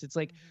happiness. It's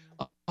like,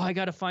 oh, I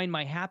got to find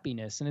my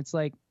happiness. And it's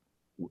like,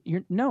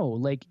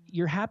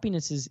 your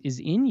happiness is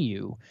in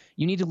you.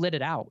 You need to let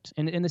it out.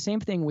 And the same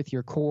thing with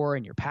your core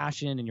and your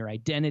passion and your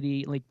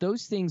identity. Like,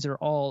 those things are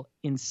all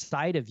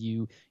inside of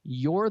you.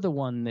 You're the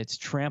one that's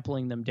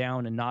trampling them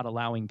down and not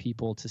allowing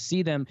people to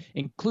see them,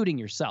 including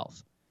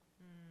yourself.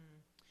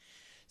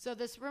 So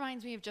this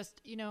reminds me of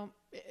just,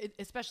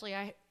 especially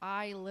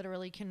I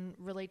literally can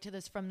relate to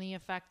this from the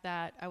effect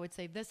that I would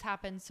say this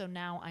happened, so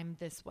now I'm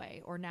this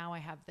way, or now I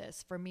have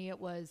this. For me, it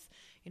was,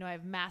 I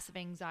have massive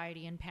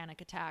anxiety and panic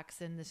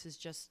attacks, and this is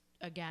just,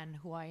 again,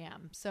 who I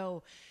am.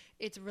 So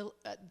it's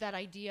that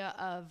idea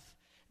of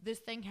this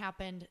thing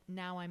happened,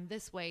 now I'm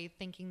this way,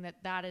 thinking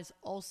that is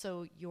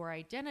also your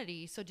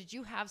identity. So did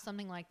you have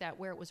something like that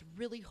where it was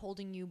really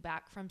holding you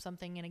back from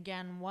something? And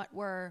again, what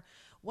are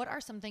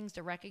some things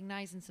to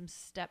recognize and some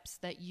steps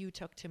that you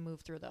took to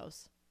move through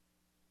those?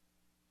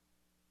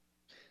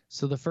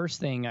 So the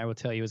first thing I will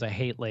tell you is I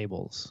hate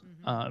labels,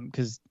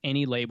 because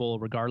any label,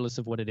 regardless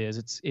of what it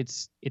is,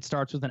 it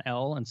starts with an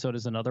L, and so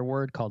does another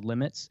word called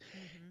limits.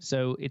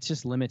 So it's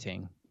just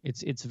limiting.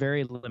 It's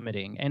very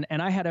limiting.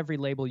 And I had every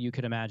label you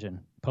could imagine: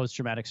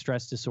 post-traumatic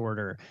stress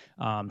disorder,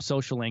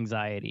 social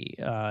anxiety,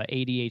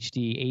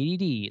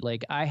 ADHD, ADD.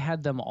 Like, I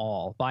had them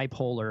all,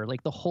 bipolar,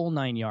 like the whole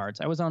 9 yards.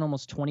 I was on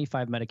almost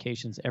 25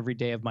 medications every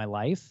day of my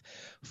life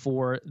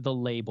for the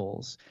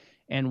labels.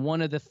 And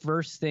one of the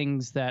first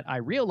things that I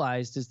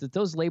realized is that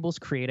those labels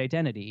create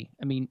identity.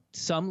 I mean,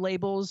 some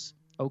labels,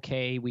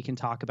 okay, we can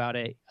talk about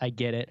it. I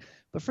get it.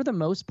 But for the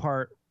most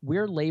part,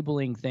 we're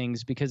labeling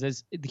things because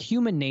as the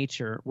human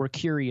nature, we're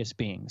curious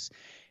beings.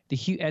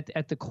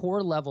 At the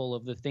core level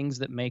of the things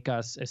that make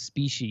us a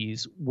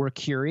species, we're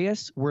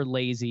curious, we're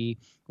lazy.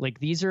 Like,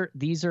 these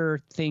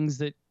are things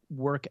that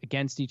work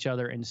against each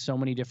other in so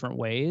many different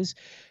ways.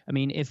 I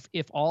mean, if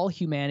all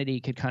humanity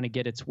could kind of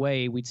get its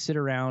way, we'd sit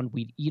around,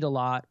 we'd eat a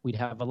lot, we'd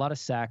have a lot of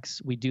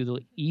sex, we'd do the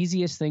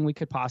easiest thing we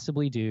could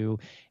possibly do,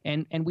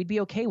 and we'd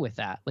be okay with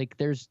that. Like,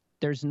 there's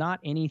not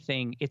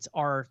anything. It's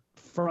our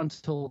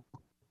frontal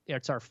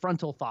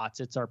thoughts,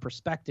 it's our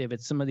perspective,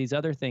 it's some of these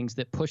other things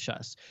that push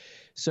us.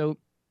 So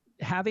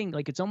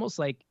it's almost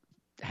like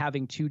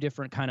having two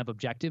different kind of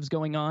objectives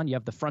going on. You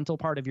have the frontal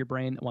part of your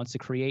brain that wants to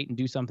create and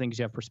do something because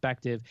you have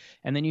perspective.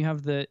 And then you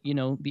have the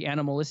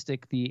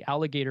animalistic, the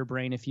alligator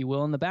brain, if you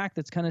will, in the back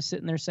that's kind of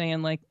sitting there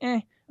saying like,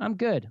 I'm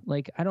good.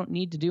 Like, I don't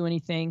need to do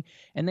anything.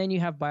 And then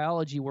you have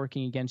biology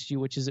working against you,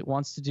 which is it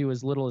wants to do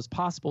as little as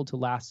possible to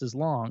last as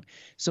long.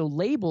 So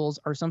labels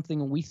are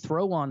something we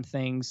throw on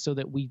things so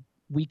that we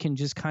can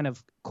just kind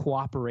of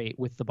cooperate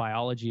with the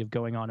biology of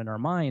going on in our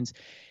minds.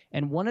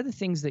 And one of the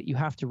things that you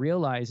have to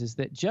realize is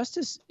that just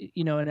as,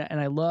 and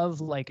I love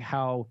like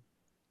how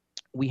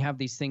we have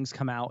these things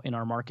come out in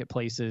our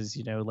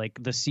marketplaces,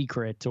 like The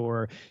Secret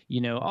or,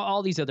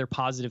 all these other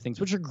positive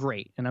things, which are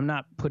great. And I'm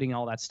not putting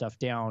all that stuff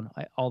down,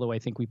 although I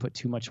think we put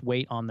too much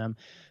weight on them.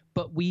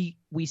 But we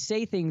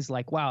say things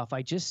like, wow, if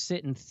I just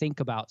sit and think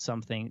about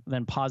something,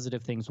 then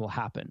positive things will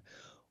happen.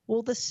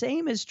 Well, the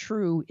same is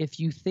true if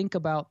you think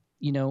about,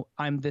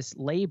 I'm this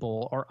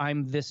label, or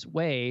I'm this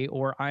way,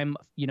 or I'm,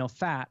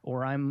 fat,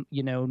 or I'm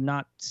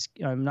not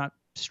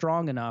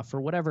strong enough,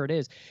 or whatever it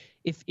is.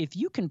 If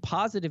you can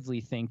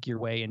positively think your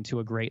way into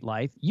a great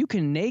life, you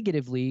can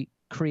negatively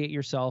create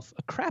yourself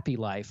a crappy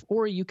life,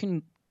 or you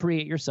can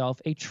create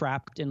yourself a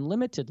trapped and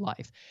limited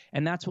life.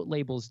 And that's what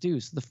labels do.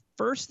 So the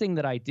first thing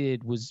that I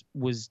did was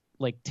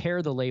like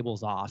tear the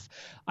labels off.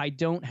 I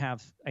don't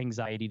have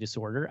anxiety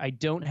disorder. I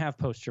don't have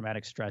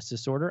post-traumatic stress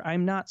disorder.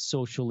 I'm not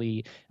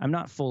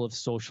full of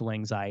social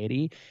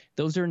anxiety.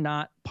 Those are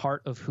not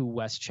part of who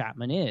Wes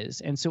Chapman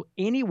is. And so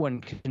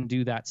anyone can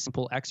do that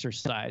simple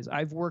exercise.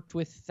 I've worked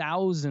with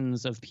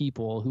thousands of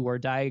people who are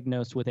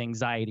diagnosed with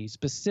anxiety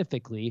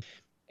specifically,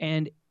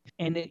 and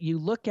you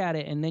look at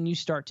it and then you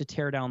start to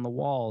tear down the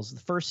walls.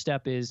 The first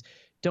step is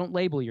don't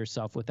label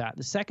yourself with that.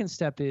 The second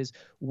step is,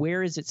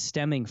 where is it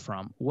stemming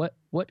from?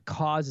 What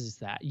causes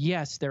that?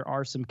 Yes, there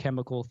are some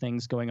chemical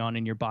things going on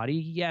in your body.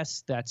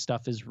 Yes, that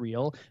stuff is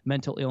real.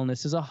 Mental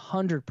illness is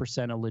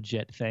 100% a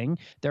legit thing.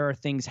 There are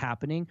things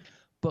happening.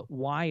 But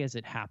why is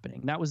it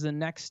happening? That was the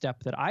next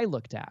step that I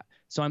looked at.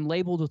 So I'm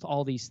labeled with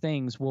all these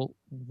things. Well,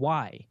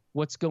 why?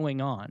 What's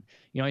going on?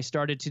 I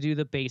started to do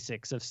the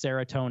basics of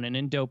serotonin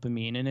and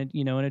dopamine and,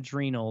 and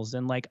adrenals,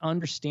 and like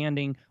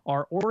understanding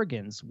our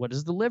organs. What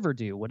does the liver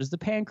do? What does the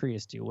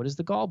pancreas do? What does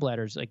the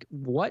gallbladders? Like,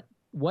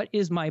 what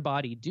is my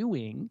body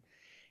doing?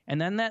 And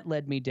then that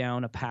led me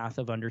down a path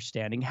of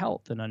understanding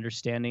health and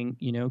understanding,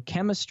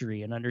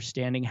 chemistry, and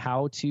understanding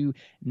how to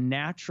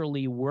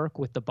naturally work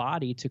with the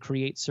body to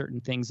create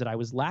certain things that I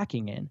was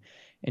lacking in.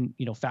 And,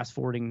 fast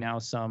forwarding now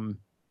some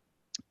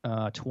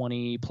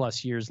 20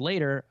 plus years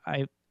later,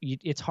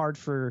 it's hard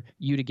for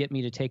you to get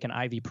me to take an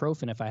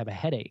ibuprofen if I have a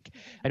headache.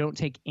 I don't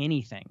take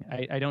anything.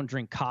 I don't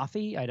drink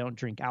coffee. I don't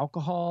drink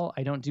alcohol.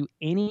 I don't do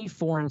any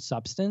foreign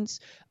substance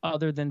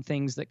other than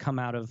things that come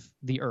out of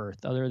the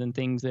earth, other than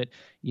things that,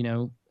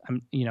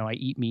 I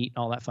eat meat,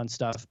 all that fun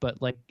stuff.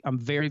 But like, I'm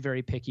very,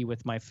 very picky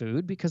with my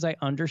food because I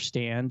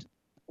understand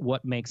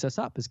what makes us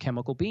up as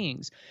chemical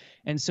beings.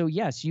 And so,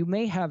 yes, you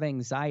may have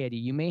anxiety.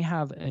 You may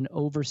have an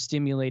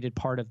overstimulated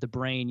part of the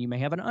brain. You may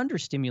have an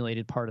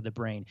understimulated part of the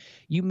brain.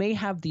 You may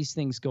have these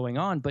things going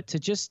on, but to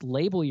just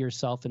label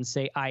yourself and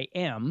say, I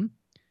am,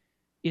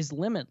 is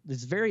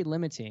very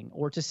limiting.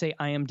 Or to say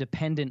I am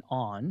dependent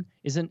on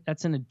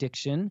that's an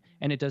addiction,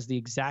 and it does the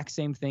exact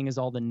same thing as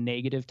all the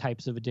negative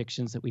types of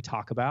addictions that we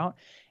talk about.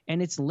 And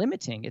it's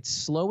limiting. It's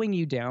slowing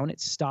you down.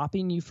 It's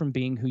stopping you from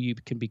being who you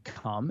can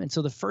become. And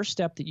so the first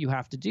step that you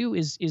have to do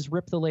is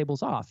rip the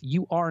labels off.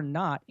 You are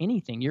not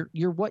anything.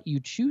 You're what you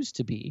choose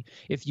to be.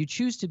 If you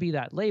choose to be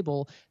that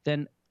label,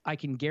 then I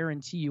can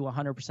guarantee you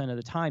 100% of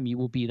the time you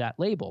will be that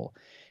label.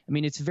 I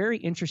mean, it's very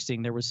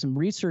interesting. There was some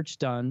research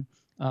done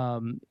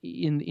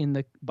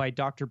by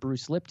Dr.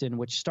 Bruce Lipton,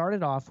 which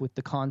started off with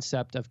the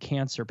concept of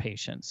cancer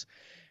patients,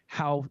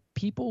 how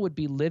people would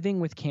be living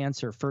with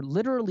cancer for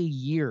literally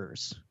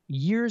years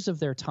of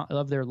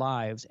their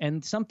lives,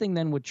 and something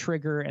then would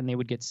trigger and they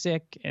would get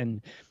sick,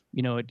 and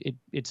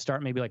it'd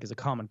start maybe like as a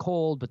common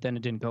cold, but then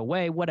it didn't go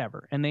away,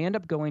 whatever, and they end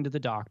up going to the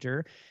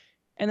doctor,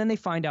 and then they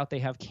find out they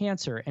have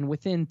cancer, and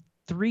within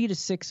 3 to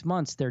 6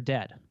 months they're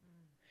dead.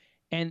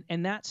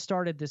 And that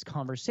started this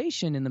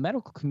conversation in the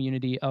medical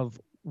community of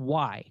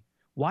why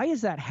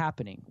is that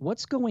happening?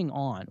 What's going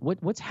on?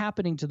 What's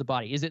happening to the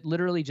body? Is it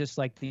literally just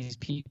like these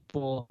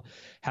people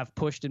have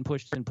pushed and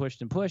pushed and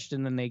pushed and pushed,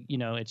 and then they,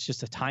 it's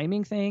just a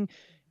timing thing?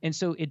 And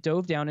so it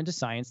dove down into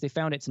science. They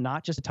found it's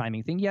not just a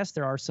timing thing. Yes,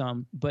 there are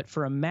some, but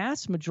for a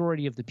mass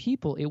majority of the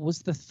people, it was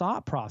the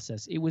thought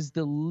process. It was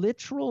the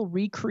literal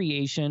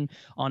recreation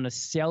on a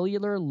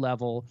cellular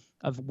level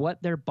of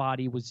what their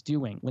body was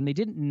doing. When they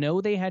didn't know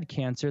they had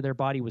cancer, their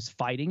body was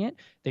fighting it.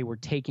 They were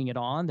taking it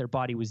on. Their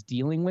body was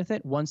dealing with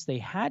it. Once they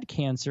had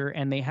cancer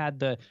and they had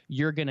the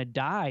 "you're going to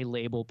die"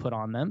 label put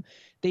on them,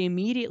 they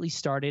immediately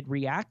started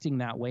reacting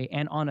that way.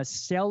 And on a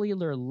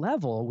cellular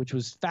level, which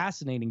was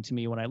fascinating to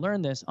me when I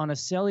learned this, on a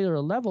cellular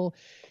level,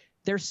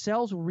 their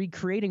cells were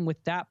recreating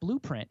with that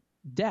blueprint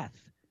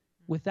death,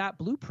 with that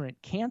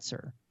blueprint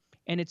cancer.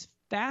 And it's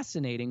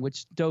fascinating,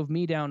 which dove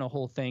me down a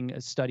whole thing,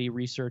 a study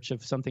research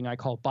of something I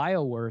call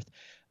bioworth,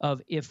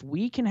 of if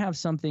we can have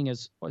something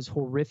as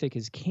horrific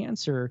as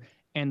cancer,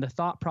 and the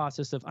thought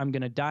process of I'm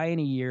going to die in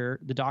a year,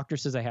 the doctor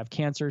says I have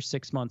cancer,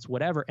 6 months,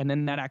 whatever, and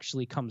then that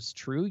actually comes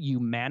true. You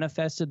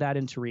manifested that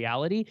into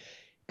reality.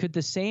 Could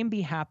the same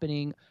be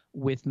happening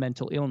with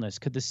mental illness?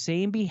 Could the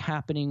same be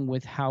happening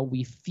with how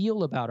we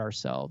feel about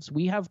ourselves?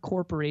 We have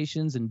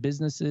corporations and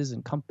businesses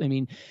and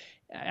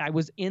I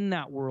was in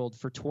that world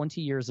for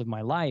 20 years of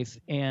my life,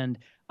 and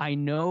I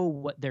know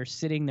what they're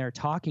sitting there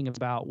talking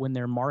about when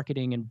they're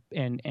marketing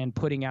and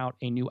putting out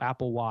a new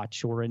Apple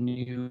Watch or a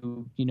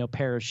new,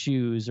 pair of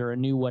shoes or a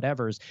new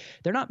whatevers.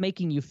 They're not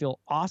making you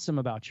feel awesome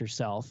about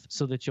yourself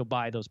so that you'll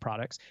buy those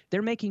products.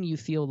 They're making you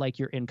feel like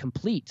you're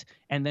incomplete.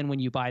 And then when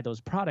you buy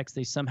those products,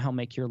 they somehow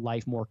make your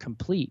life more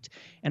complete.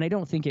 And I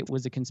don't think it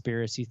was a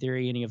conspiracy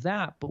theory, any of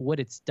that. But what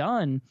it's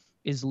done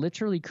is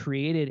literally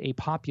created a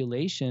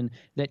population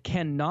that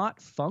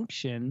cannot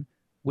function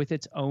with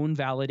its own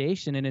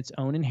validation and its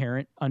own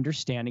inherent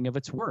understanding of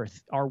its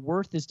worth. Our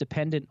worth is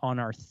dependent on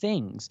our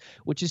things,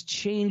 which is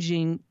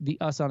changing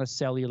us on a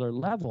cellular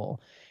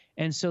level.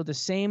 And so the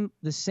same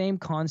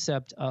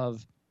concept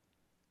of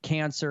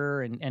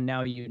cancer and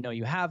now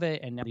you have it,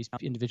 and now these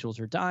individuals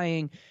are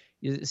dying.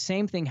 The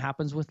same thing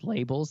happens with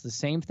labels. The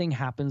same thing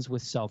happens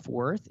with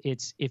self-worth.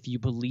 It's if you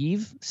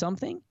believe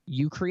something,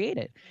 you create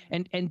it.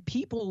 And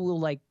people will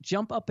like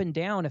jump up and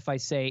down if I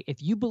say,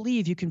 if you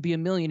believe you can be a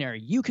millionaire,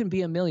 you can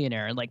be a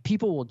millionaire. And like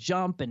people will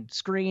jump and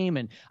scream.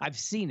 And I've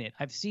seen it.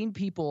 I've seen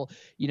people,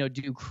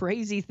 do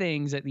crazy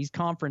things at these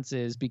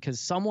conferences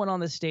because someone on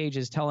the stage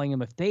is telling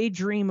them if they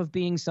dream of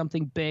being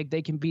something big,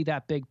 they can be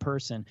that big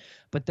person.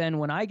 But then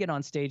when I get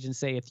on stage and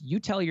say, if you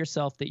tell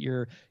yourself that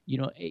you're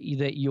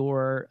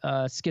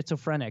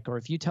schizophrenic, or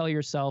if you tell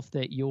yourself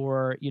that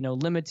you're,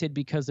 limited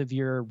because of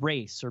your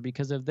race or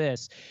because of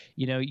this,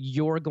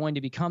 you're going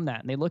to become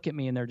that. And they look at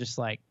me and they're just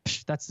like,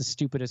 that's the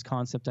stupidest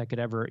concept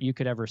you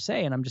could ever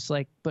say. And I'm just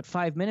like, but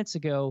 5 minutes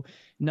ago,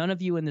 none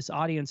of you in this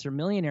audience are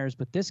millionaires,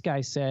 but this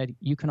guy said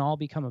you can all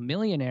become a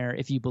millionaire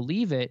if you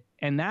believe it.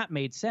 And that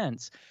made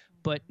sense.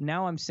 But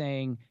now I'm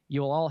saying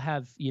you'll all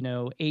have,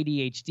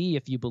 ADHD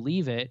if you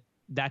believe it.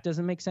 That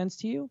doesn't make sense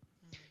to you.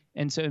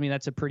 And so,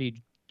 that's a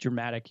pretty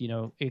dramatic,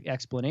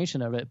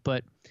 explanation of it,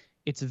 but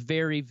it's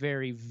very,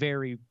 very,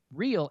 very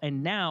real.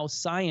 And now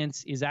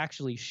science is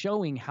actually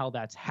showing how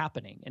that's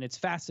happening, and it's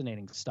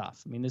fascinating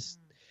stuff.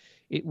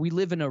 We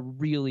live in a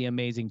really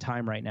amazing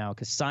time right now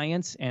because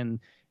science, and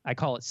I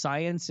call it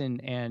science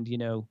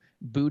and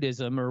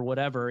Buddhism or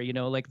whatever,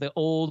 like the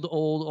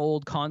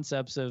old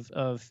concepts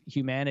of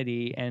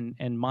humanity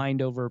and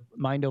mind over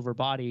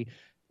body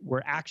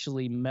we're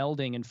actually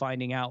melding and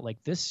finding out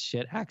like this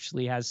shit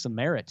actually has some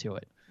merit to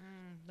it.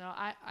 No,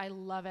 I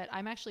love it.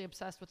 I'm actually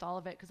obsessed with all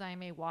of it because I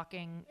am a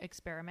walking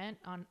experiment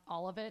on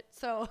all of it.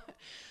 So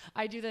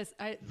I do this,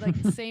 I like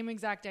same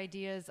exact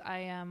ideas.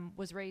 I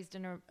was raised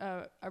in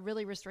a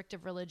really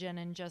restrictive religion,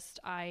 and just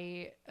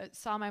I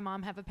saw my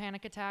mom have a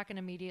panic attack and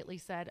immediately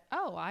said,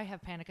 oh, I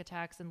have panic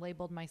attacks, and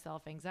labeled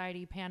myself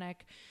anxiety,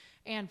 panic.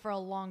 And for a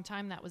long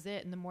time, that was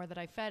it. And the more that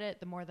I fed it,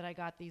 the more that I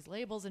got these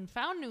labels and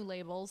found new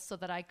labels so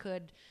that I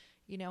could,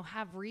 you know,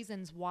 have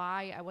reasons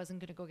why I wasn't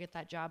going to go get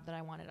that job that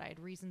I wanted. I had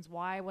reasons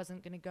why I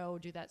wasn't going to go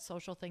do that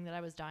social thing that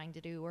I was dying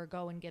to do, or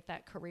go and get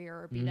that career,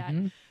 or be that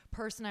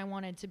person I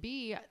wanted to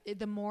be.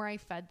 The more I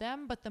fed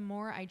them, but the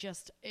more I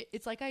just,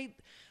 it's like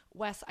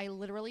Wes, I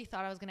literally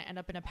thought I was going to end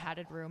up in a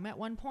padded room at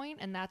one point.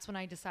 And that's when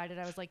I decided,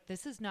 I was like,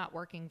 this is not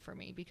working for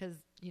me, because,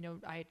 you know,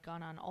 I had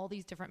gone on all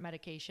these different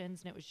medications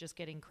and it was just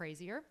getting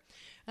crazier.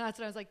 And that's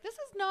when I was like, this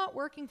is not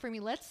working for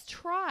me. Let's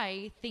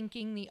try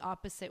thinking the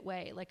opposite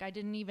way. Like, I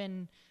didn't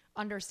even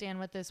understand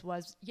what this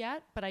was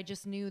yet, but I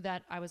just knew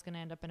that I was going to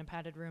end up in a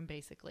padded room,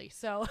 basically.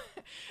 So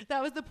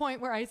that was the point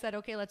where I said,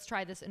 okay, let's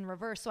try this in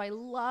reverse. So I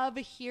love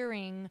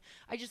hearing,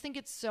 I just think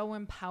it's so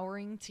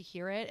empowering to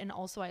hear it. And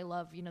also I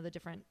love, you know, the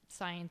different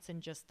science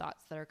and just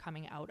thoughts that are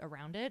coming out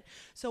around it.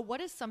 So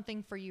what is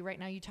something for you right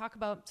now? You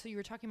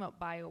were talking about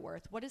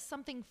BioWorth. What is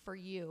something for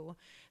you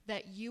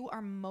that you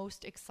are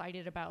most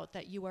excited about,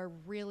 that you are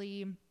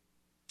really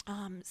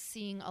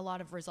seeing a lot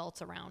of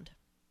results around?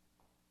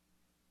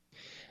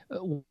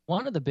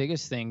 One of the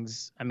biggest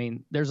things, I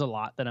mean, there's a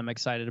lot that I'm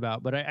excited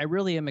about, but I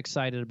really am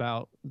excited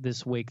about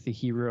this Wake the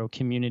Hero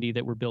community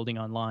that we're building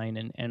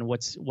online, and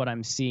what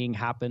I'm seeing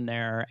happen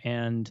there.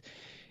 And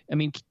I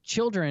mean,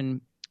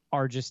 children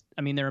are just,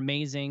 I mean, they're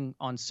amazing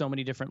on so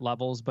many different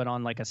levels, but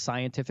on like a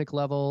scientific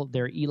level,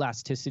 their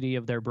elasticity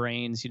of their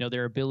brains, you know,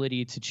 their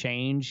ability to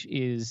change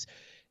is,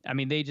 I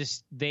mean,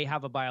 they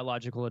have a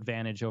biological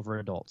advantage over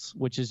adults,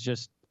 which is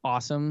just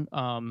awesome.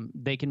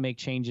 They can make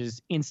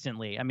changes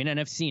instantly. I mean, and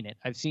I've seen it.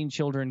 I've seen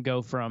children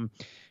go from,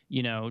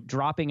 you know,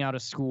 dropping out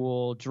of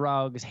school,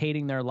 drugs,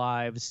 hating their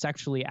lives,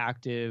 sexually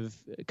active,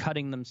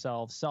 cutting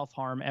themselves,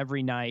 self-harm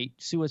every night,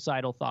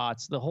 suicidal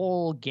thoughts, the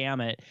whole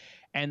gamut,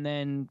 and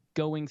then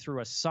going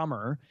through a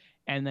summer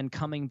and then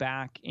coming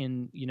back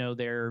in, you know,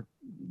 they're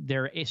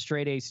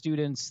straight A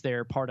students,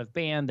 they're part of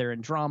band, they're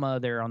in drama,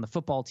 they're on the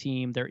football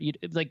team, they're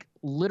like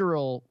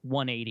literal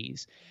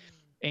 180s.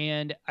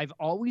 And I've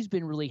always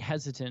been really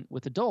hesitant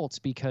with adults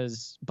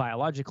because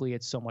biologically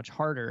it's so much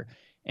harder,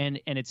 and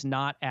it's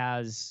not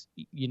as,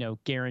 you know,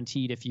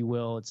 guaranteed, if you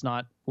will. It's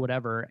not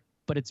whatever,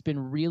 but it's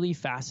been really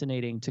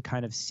fascinating to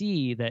kind of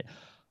see that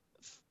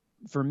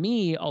for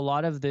me, a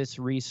lot of this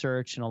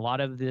research and a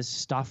lot of this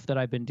stuff that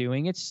I've been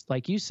doing, it's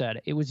like you said,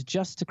 it was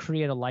just to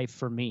create a life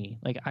for me.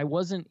 Like, I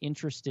wasn't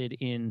interested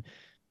in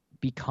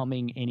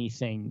becoming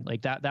anything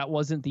like that. That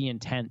wasn't the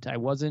intent. I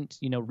wasn't,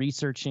 you know,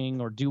 researching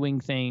or doing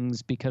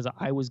things because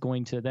I was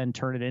going to then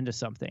turn it into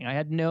something. I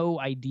had no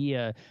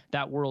idea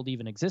that world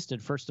even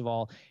existed, first of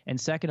all. And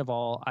second of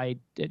all,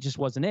 it just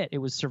wasn't it. It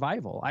was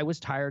survival. I was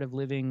tired of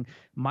living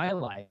my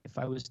life.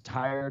 I was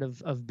tired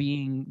of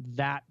being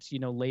that, you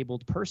know,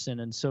 labeled person.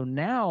 And so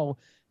now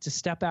to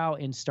step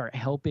out and start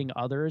helping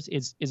others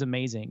is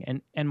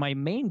amazing. And my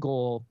main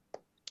goal,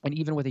 and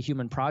even with a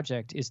human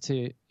project, is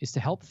to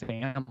help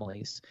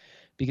families,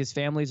 because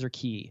families are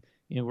key.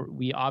 You know,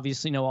 we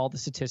obviously know all the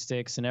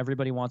statistics, and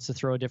everybody wants to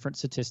throw a different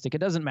statistic. It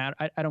doesn't matter.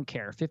 I don't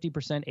care.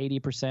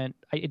 50%, 80%.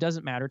 It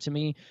doesn't matter to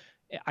me.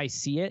 I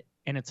see it,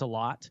 and it's a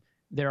lot.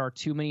 There are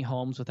too many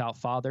homes without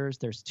fathers.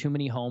 There's too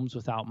many homes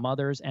without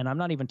mothers. And I'm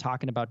not even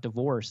talking about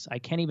divorce. I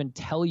can't even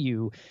tell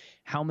you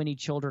how many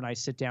children I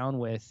sit down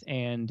with,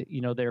 and,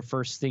 you know, their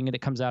first thing that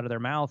comes out of their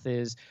mouth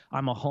is,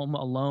 I'm a home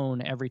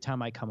alone every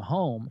time I come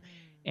home.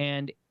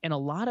 And a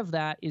lot of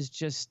that is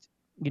just,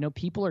 you know,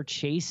 people are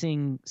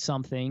chasing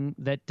something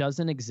that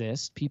doesn't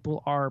exist.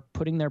 People are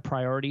putting their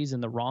priorities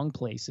in the wrong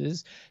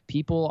places.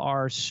 People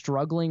are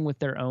struggling with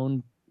their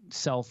own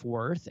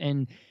self-worth.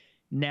 And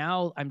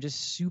now I'm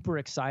just super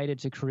excited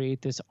to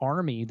create this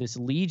army, this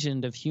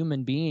legion of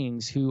human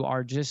beings who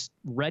are just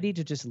ready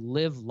to just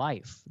live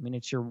life. I mean,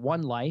 it's your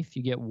one life.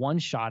 You get one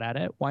shot at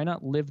it. Why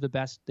not live the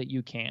best that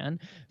you can?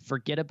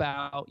 Forget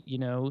about, you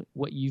know,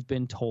 what you've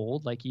been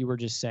told, like you were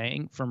just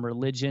saying, from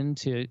religion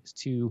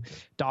to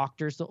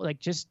doctors, like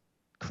just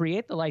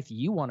create the life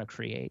you want to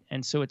create.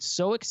 And so it's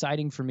so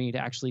exciting for me to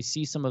actually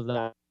see some of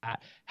that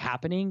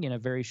happening in a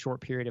very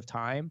short period of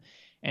time,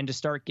 and to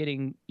start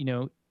getting, you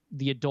know,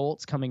 the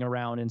adults coming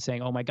around and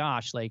saying, oh my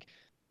gosh, like,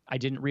 I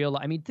didn't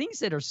realize, I mean, things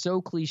that are so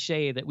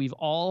cliche that we've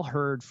all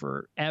heard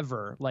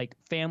forever, like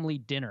family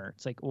dinner.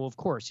 It's like, well, of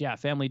course, yeah,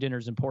 family dinner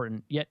is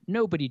important, yet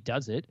nobody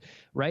does it,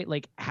 right?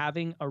 Like,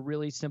 having a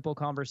really simple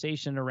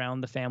conversation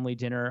around the family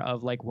dinner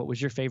of like, what was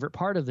your favorite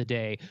part of the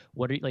day?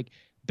 What are you like?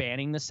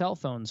 banning the cell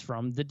phones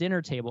from the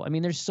dinner table. I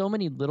mean, there's so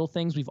many little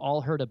things we've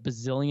all heard a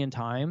bazillion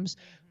times,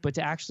 but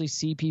to actually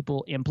see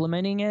people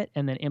implementing it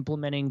and then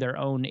implementing their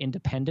own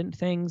independent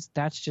things,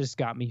 that's just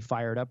got me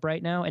fired up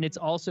right now. And it's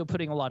also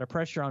putting a lot of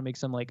pressure on me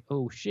because I'm like,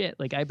 oh shit,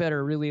 like I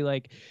better really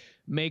like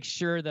make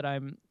sure that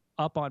I'm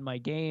up on my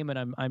game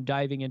and I'm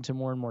diving into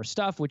more and more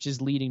stuff, which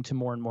is leading to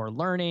more and more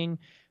learning,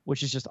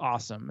 which is just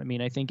awesome. I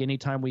mean, I think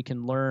anytime we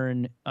can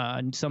learn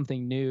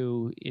something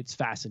new, it's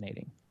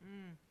fascinating.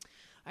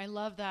 I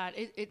love that.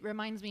 It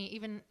reminds me,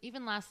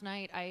 even last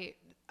night,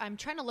 I'm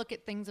trying to look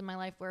at things in my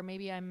life where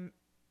maybe I'm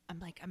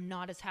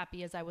not as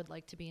happy as I would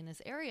like to be in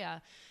this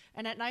area.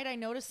 And at night I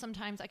notice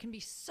sometimes I can be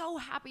so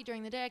happy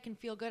during the day. I can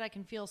feel good. I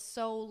can feel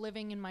so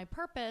living in my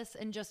purpose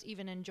and just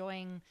even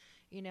enjoying,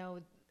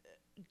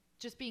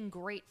 just being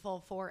grateful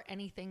for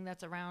anything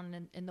that's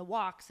around in the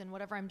walks and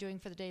whatever I'm doing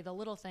for the day, the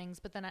little things.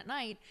 But then at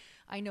night,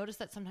 I notice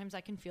that sometimes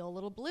I can feel a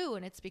little blue,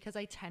 and it's because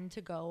I tend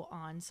to go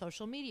on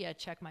social media,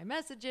 check my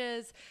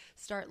messages,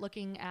 start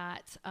looking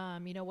at,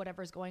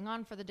 whatever's going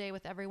on for the day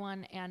with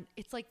everyone. And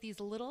it's like these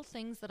little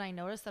things that I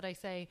notice that I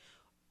say,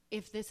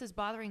 if this is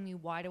bothering me,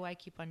 why do I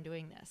keep on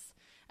doing this?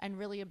 And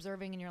really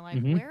observing in your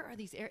life, where are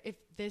these areas? If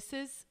this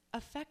is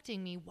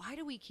affecting me, why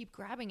do we keep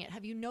grabbing it?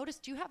 Have you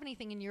noticed, do you have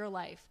anything in your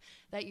life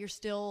that you're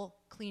still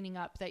cleaning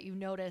up that you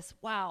notice,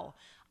 wow,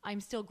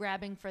 I'm still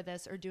grabbing for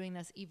this or doing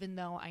this, even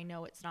though I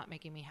know it's not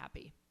making me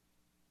happy?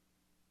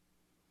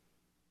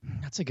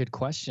 That's a good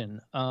question.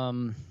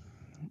 I'm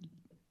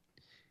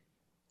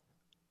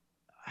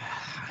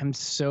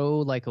so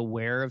like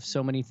aware of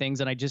so many things,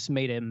 and I just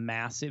made a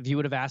massive, if you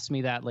would have asked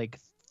me that like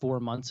 4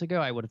 months ago,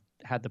 I would have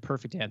had the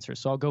perfect answer.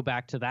 So I'll go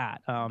back to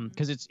that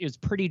because it's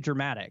pretty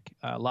dramatic.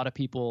 A lot of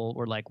people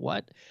were like,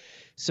 "What?"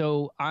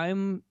 So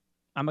I'm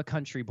a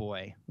country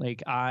boy.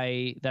 Like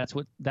that's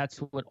what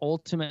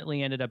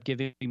ultimately ended up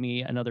giving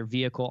me another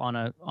vehicle on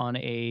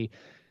a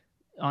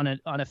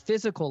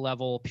physical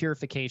level.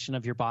 Purification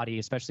of your body,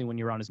 especially when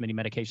you're on as many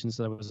medications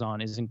that I was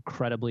on, is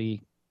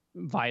incredibly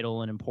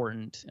vital and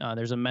important.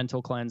 There's a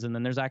mental cleanse, and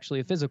then there's actually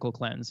a physical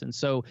cleanse. And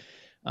so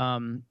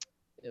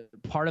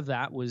part of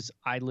that was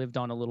I lived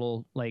on a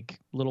little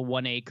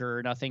 1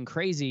 acre, nothing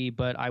crazy,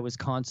 but I was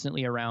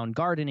constantly around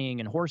gardening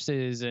and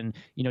horses and,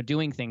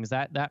 doing things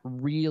that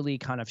really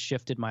kind of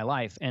shifted my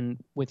life.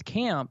 And with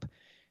camp,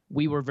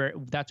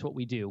 that's what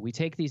we do. We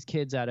take these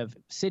kids out of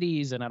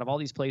cities and out of all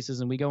these places,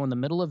 and we go in the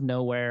middle of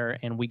nowhere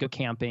and we go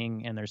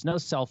camping, and there's no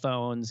cell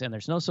phones and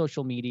there's no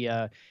social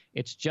media.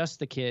 It's just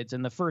the kids.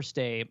 And the first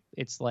day,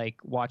 it's like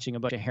watching a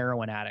bunch of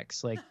heroin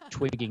addicts, like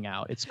twigging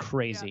out. It's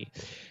crazy.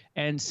 Yeah.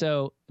 And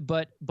so,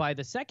 but by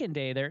the second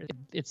day there,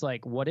 it's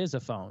like, what is a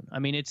phone? I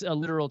mean, it's a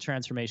literal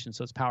transformation.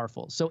 So it's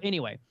powerful. So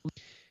anyway,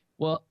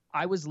 well,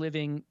 I was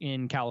living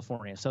in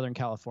California, Southern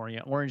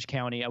California, Orange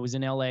County. I was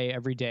in LA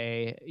every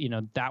day.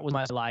 That was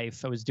my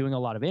life. I was doing a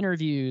lot of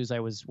interviews.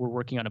 We're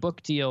working on a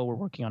book deal. We're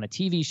working on a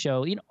TV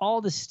show, all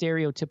the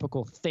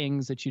stereotypical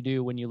things that you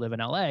do when you live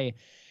in LA.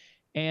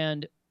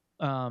 And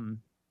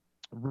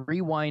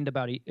rewind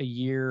about a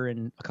year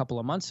and a couple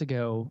of months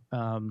ago,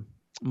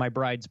 my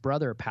bride's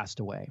brother passed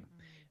away.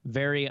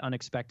 Very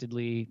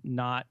unexpectedly,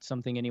 not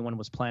something anyone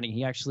was planning.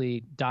 He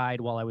actually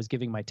died while I was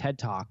giving my TED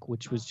Talk,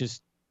 which was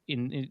just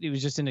it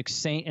was just an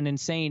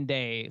insane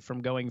day,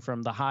 from going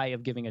from the high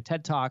of giving a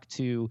TED Talk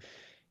to,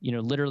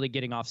 literally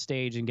getting off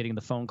stage and getting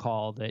the phone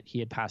call that he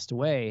had passed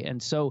away.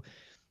 And so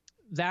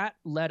that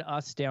led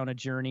us down a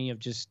journey of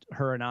just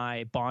her and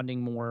I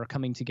bonding more,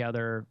 coming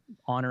together,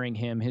 honoring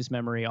him, his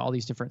memory, all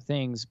these different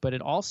things. But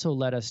it also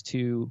led us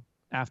to,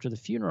 after the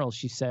funeral,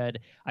 she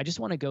said, I just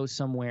want to go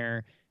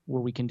somewhere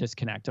where we can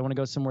disconnect. I want to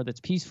go somewhere that's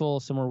peaceful,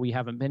 somewhere we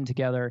haven't been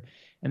together.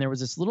 And there was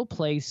this little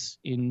place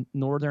in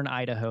northern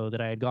Idaho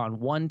that I had gone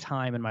one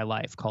time in my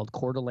life called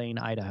Coeur d'Alene,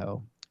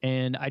 Idaho.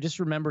 And I just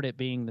remembered it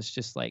being this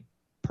just like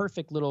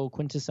perfect little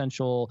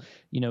quintessential,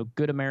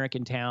 good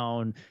American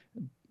town,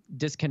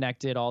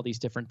 disconnected, all these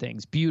different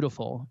things,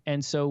 beautiful.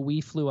 And so we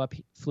flew up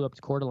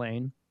to Coeur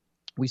d'Alene.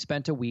 We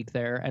spent a week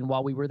there. And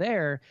while we were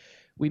there,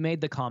 we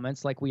made the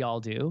comments like we all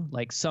do,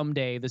 like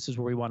someday this is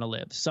where we want to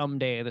live.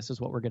 Someday this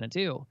is what we're going to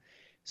do.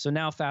 So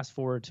now fast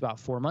forward to about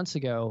 4 months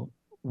ago,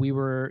 we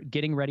were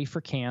getting ready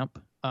for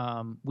camp.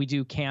 We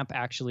do camp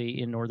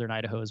actually in northern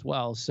Idaho as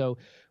well. So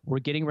we're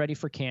getting ready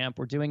for camp.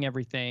 We're doing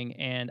everything.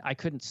 And I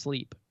couldn't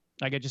sleep.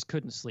 Like I just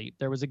couldn't sleep.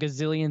 There was a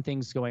gazillion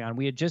things going on.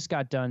 We had just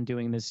got done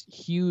doing this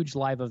huge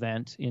live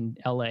event in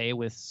LA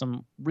with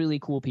some really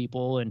cool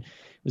people. And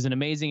it was an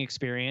amazing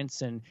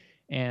experience.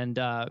 And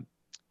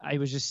I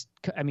was just,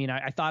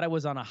 I thought I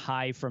was on a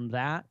high from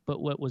that,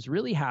 but what was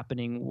really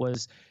happening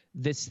was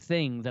this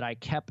thing that I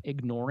kept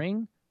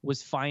ignoring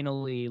was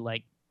finally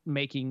like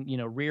making,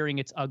 rearing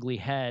its ugly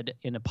head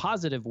in a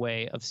positive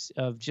way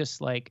of just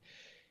like,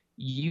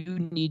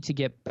 you need to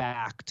get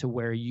back to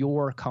where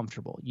you're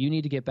comfortable. You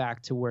need to get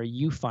back to where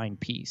you find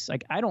peace.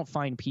 Like I don't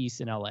find peace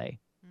in LA.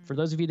 For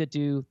those of you that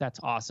do, that's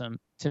awesome.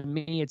 To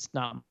me, it's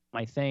not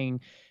my thing.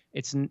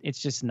 It's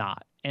just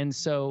not. And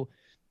so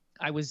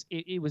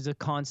it was a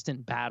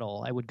constant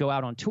battle. I would go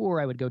out on tour,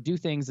 I would go do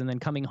things, and then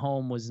coming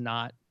home was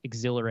not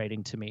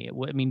exhilarating to me.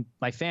 I mean,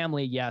 my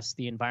family, yes,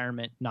 the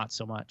environment, not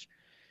so much.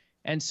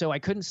 And so I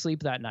couldn't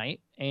sleep that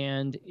night,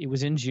 and it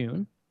was in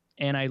June,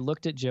 and I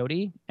looked at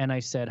Jody and I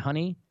said,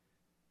 honey,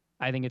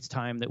 I think it's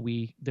time that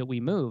we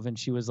move. And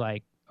she was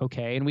like,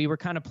 okay. And we were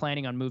kind of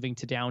planning on moving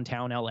to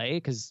downtown LA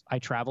because I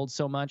traveled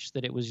so much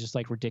that it was just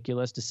like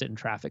ridiculous to sit in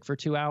traffic for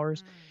 2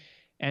 hours.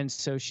 And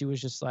so she was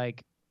just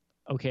like,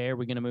 okay, are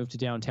we going to move to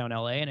downtown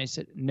LA? And I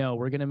said, no,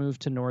 we're going to move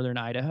to northern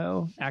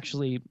Idaho,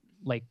 actually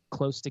like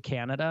close to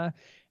Canada.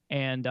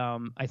 And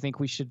I think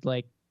we should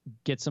like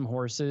get some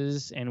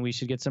horses and we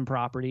should get some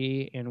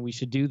property and we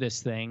should do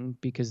this thing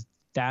because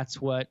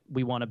that's what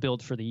we want to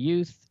build for the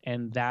youth.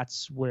 And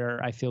that's where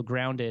I feel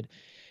grounded.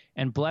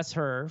 And bless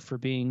her for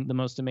being the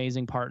most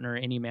amazing partner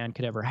any man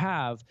could ever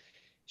have.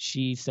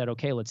 She said,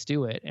 okay, let's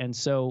do it. And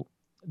so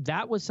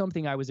that was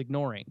something I was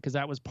ignoring because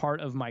that was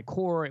part of my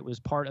core. It was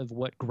part of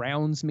what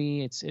grounds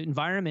me.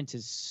 Environment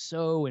is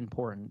so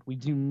important. We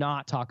do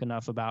not talk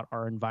enough about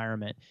our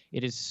environment.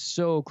 It is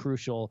so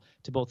crucial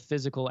to both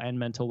physical and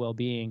mental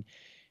well-being.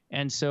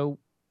 And so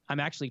I'm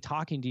actually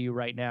talking to you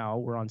right now.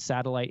 We're on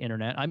satellite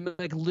internet. I'm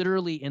like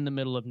literally in the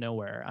middle of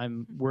nowhere.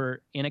 We're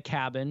in a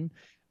cabin.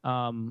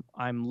 I'm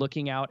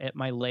looking out at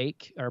my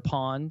lake or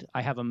pond.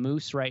 I have a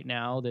moose right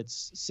now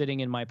that's sitting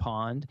in my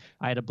pond.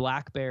 I had a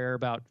black bear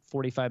about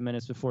 45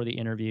 minutes before the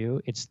interview.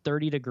 It's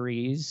 30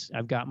 degrees.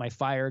 I've got my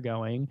fire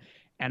going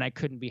and I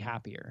couldn't be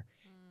happier.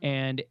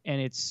 And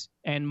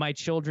my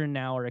children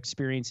now are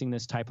experiencing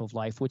this type of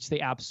life, which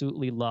they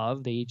absolutely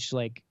love. They each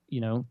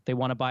they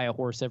want to buy a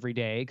horse every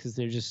day because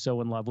they're just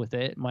so in love with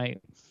it.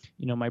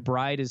 My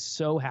bride is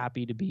so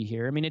happy to be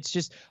here. I mean, it's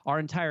just our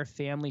entire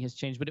family has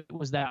changed, but it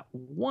was that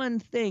one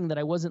thing that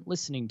I wasn't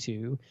listening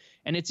to.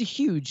 And it's a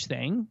huge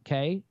thing,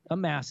 okay? A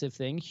massive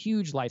thing,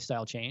 huge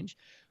lifestyle change,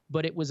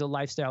 but it was a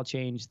lifestyle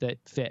change that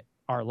fit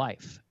our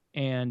life.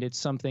 And it's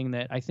something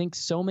that I think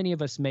so many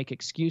of us make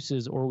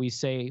excuses or we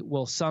say,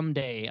 well,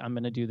 someday I'm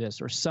going to do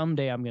this or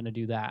someday I'm going to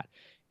do that.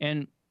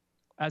 And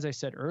as I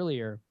said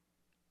earlier,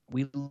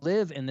 we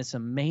live in this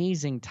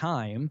amazing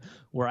time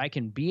where I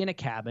can be in a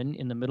cabin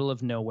in the middle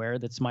of nowhere.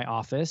 That's my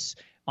office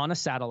on a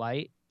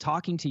satellite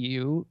talking to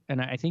you. And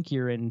I think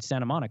you're in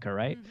Santa Monica,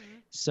 right? Mm-hmm.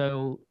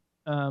 So,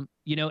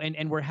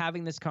 and we're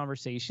having this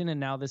conversation and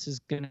now this is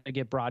going to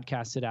get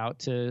broadcasted out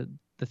to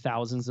the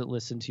thousands that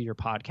listen to your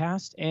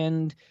podcast,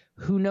 and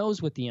who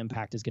knows what the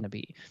impact is going to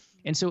be.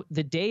 And so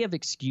the day of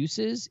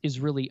excuses is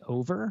really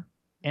over.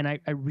 And I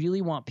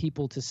really want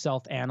people to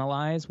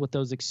self-analyze what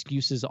those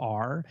excuses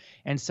are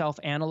and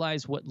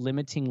self-analyze what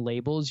limiting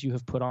labels you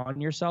have put on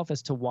yourself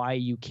as to why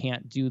you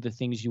can't do the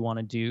things you want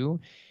to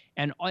do.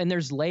 And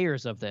there's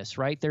layers of this,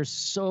 right? There's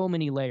so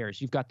many layers.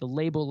 You've got the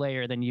label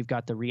layer, then you've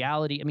got the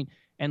reality. I mean,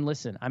 and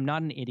listen, I'm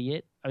not an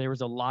idiot. There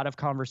was a lot of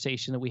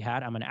conversation that we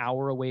had. I'm an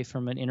hour away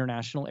from an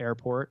international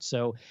airport.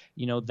 So,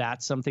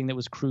 that's something that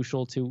was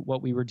crucial to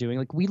what we were doing.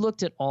 Like we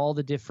looked at all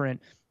the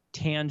different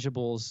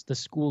tangibles, the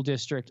school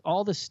district,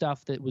 all the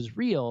stuff that was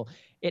real.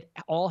 It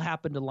all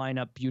happened to line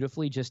up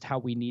beautifully, just how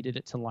we needed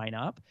it to line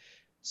up.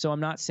 So I'm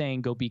not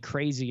saying go be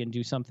crazy and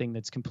do something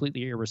that's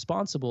completely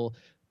irresponsible,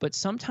 but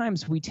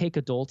sometimes we take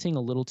adulting a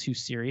little too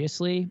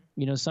seriously.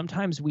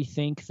 Sometimes we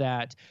think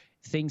that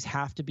things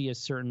have to be a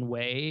certain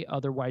way,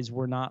 otherwise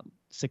we're not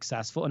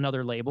successful.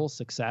 Another label,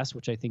 success,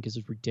 which I think is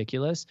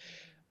ridiculous.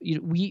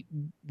 We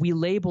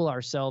label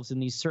ourselves in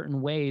these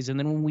certain ways, and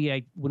then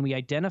when we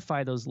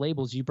identify those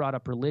labels, you brought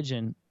up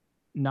religion.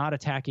 Not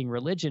attacking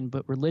religion,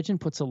 but religion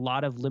puts a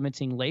lot of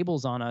limiting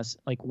labels on us,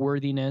 like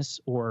worthiness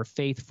or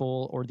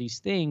faithful or these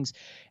things.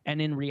 And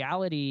in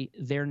reality,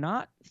 they're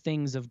not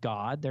things of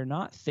God. They're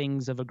not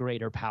things of a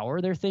greater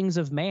power. They're things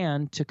of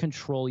man to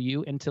control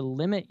you and to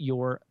limit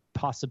your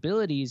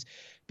possibilities,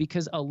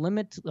 because a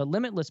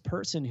limitless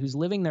person who's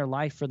living their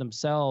life for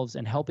themselves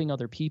and helping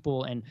other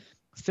people and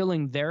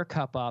filling their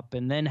cup up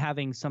and then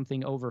having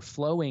something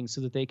overflowing so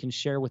that they can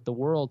share with the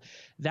world,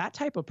 that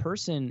type of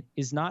person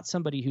is not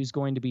somebody who's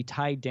going to be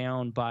tied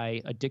down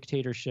by a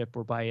dictatorship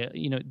or by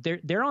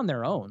they're on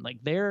their own.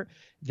 Like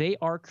they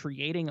are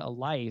creating a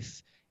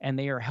life and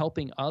they are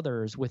helping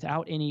others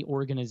without any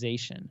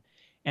organization.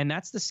 And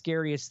that's the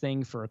scariest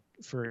thing for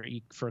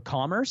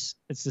commerce.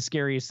 It's the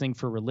scariest thing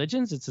for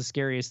religions. It's the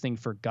scariest thing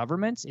for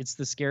governments. It's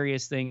the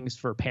scariest things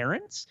for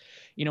parents.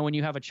 When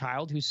you have a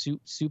child who's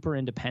super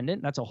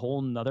independent, that's a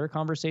whole nother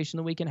conversation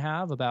that we can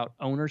have about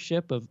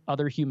ownership of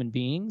other human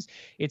beings.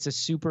 It's a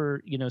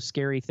super,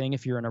 scary thing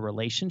if you're in a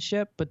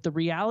relationship. But the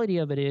reality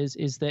of it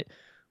is that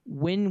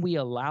when we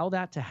allow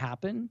that to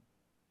happen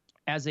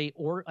as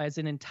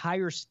an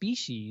entire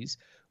species,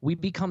 we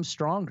become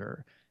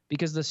stronger.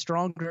 Because the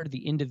stronger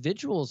the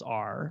individuals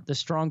are, the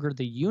stronger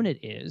the unit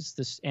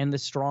is, and the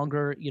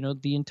stronger,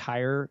 the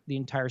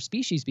entire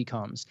species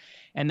becomes.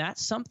 And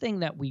that's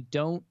something that we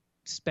don't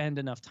spend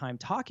enough time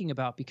talking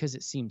about because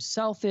it seems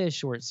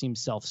selfish or it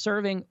seems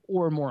self-serving,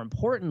 or more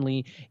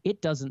importantly,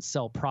 it doesn't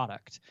sell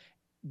product.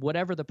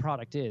 Whatever the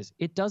product is,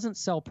 it doesn't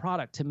sell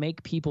product to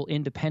make people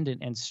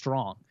independent and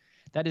strong.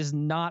 That is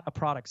not a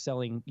product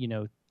selling,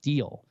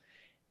 deal.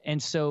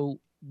 And so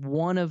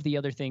one of the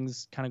other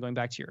things, kind of going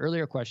back to your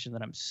earlier question,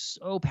 that I'm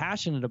so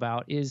passionate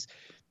about is,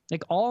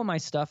 like, all of my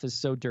stuff is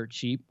so dirt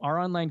cheap. Our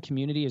online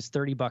community is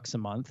 $30 a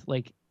month.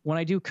 Like, when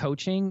I do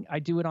coaching, I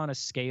do it on a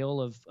scale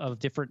of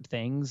different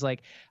things.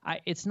 Like,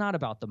 it's not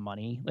about the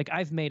money. Like,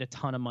 I've made a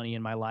ton of money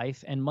in my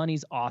life, and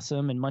money's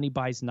awesome, and money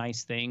buys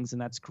nice things,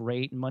 and that's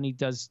great. And money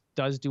does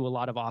do a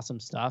lot of awesome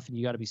stuff, and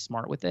you got to be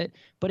smart with it.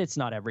 But it's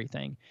not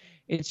everything.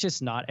 It's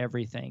just not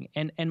everything.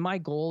 And my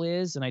goal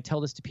is, and I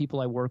tell this to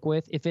people I work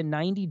with, if in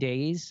 90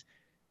 days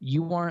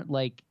you aren't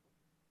like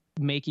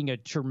making a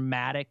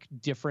dramatic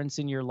difference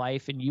in your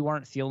life, and you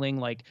aren't feeling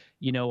like,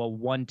 a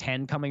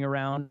 110 coming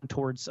around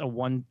towards a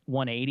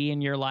 180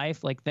 in your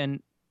life, like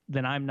then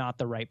I'm not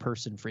the right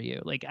person for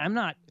you. Like, I'm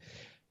not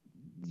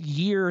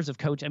years of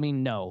coach. I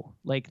mean, no,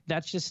 like,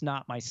 that's just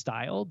not my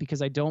style,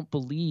 because I don't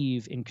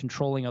believe in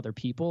controlling other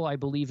people. I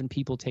believe in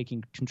people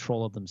taking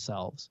control of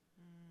themselves.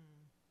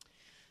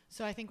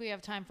 So I think we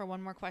have time for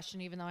one more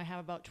question, even though I have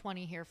about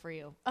 20 here for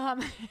you.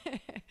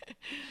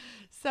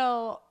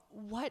 So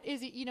what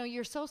is it,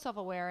 you're so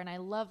self-aware, and I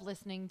love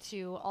listening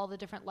to all the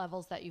different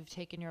levels that you've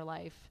taken your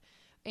life.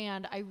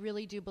 And I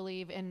really do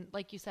believe, and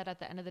like you said, at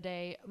the end of the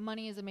day,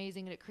 money is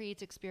amazing and it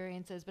creates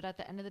experiences, but at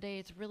the end of the day,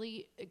 it's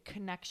really a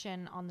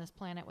connection on this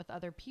planet with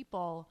other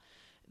people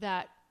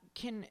that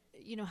can,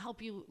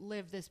 help you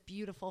live this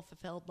beautiful,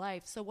 fulfilled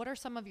life. So what are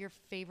some of your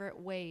favorite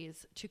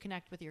ways to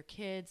connect with your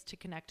kids, to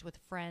connect with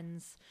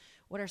friends?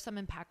 What are some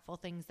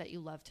impactful things that you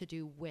love to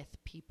do with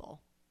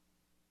people?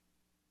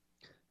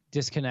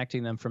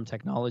 Disconnecting them from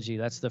technology.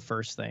 That's the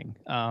first thing.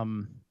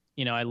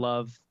 I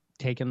love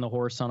taking the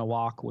horse on a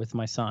walk with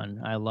my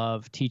son. I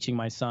love teaching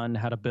my son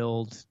how to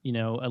build,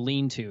 a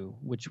lean-to,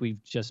 which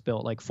we've just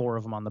built like 4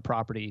 of them on the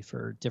property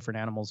for different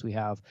animals we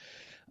have.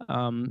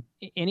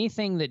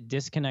 Anything that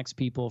disconnects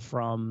people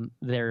from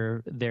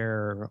their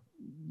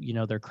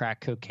crack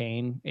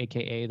cocaine,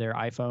 AKA their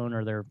iPhone,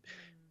 or their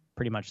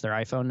pretty much their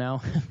iPhone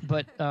now.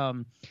 But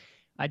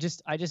I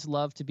just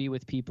love to be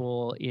with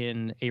people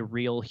in a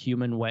real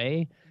human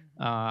way.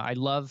 I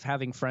love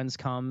having friends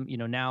come,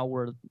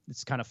 now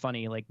it's kind of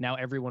funny. Like, now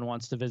everyone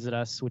wants to visit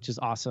us, which is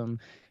awesome.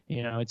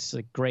 It's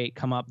like, great,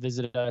 come up,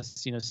 visit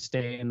us,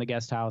 stay in the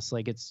guest house.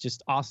 Like, it's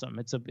just awesome.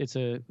 It's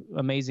a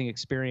amazing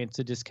experience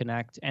to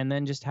disconnect and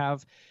then just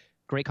have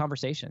great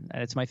conversation.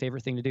 And it's my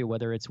favorite thing to do,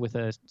 whether it's with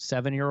a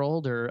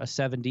 7-year-old or a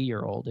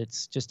 70-year-old.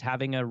 It's just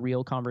having a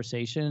real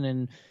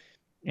conversation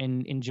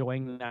and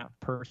enjoying that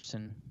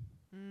person.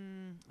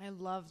 I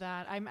love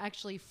that. I'm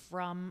actually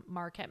from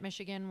Marquette,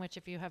 Michigan, which,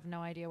 if you have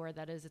no idea where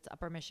that is, it's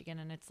Upper Michigan,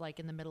 and it's like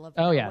in the middle of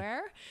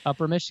nowhere. Yeah.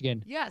 Upper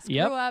Michigan. Yes. Grew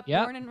up,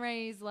 born and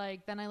raised.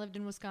 Like, then I lived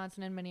in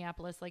Wisconsin and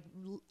Minneapolis. Like,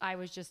 I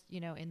was just,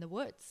 in the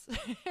woods.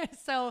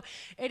 So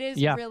it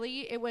is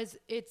really, it was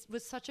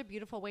such a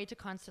beautiful way to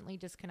constantly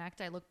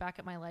disconnect. I look back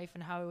at my life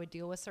and how I would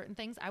deal with certain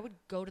things. I would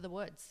go to the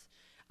woods.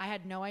 I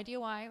had no idea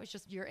why. It was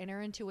just your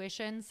inner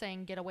intuition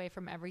saying, get away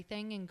from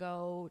everything and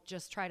go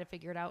just try to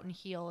figure it out and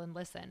heal and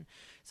listen.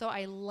 So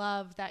I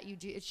love that you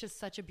do. It's just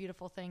such a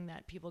beautiful thing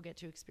that people get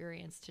to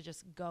experience, to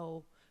just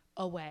go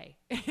away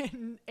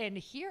and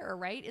hear,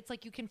 right? It's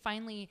like you can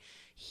finally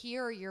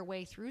hear your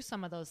way through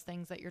some of those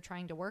things that you're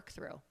trying to work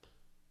through.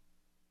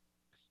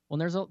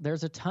 Well,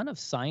 there's a ton of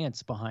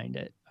science behind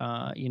it.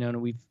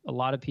 And a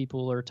lot of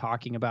people are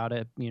talking about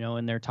it,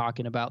 and they're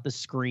talking about the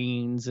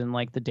screens and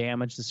like the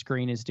damage the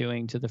screen is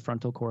doing to the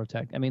frontal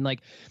cortex. I mean,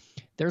 like,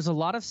 there's a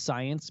lot of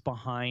science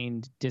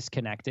behind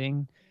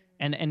disconnecting.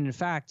 And in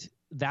fact,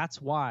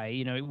 that's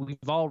why,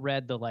 we've all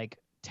read the like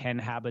 10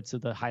 habits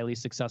of the highly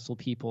successful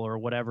people or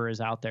whatever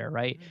is out there,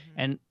 right? Mm-hmm.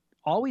 And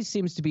always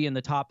seems to be in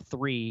the top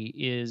 3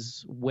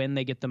 is when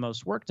they get the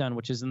most work done,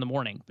 which is in the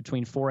morning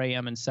between 4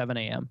 a.m. and 7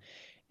 a.m.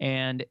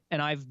 And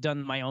I've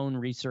done my own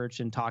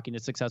research and talking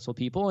to successful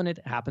people, and it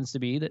happens to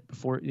be that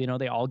before,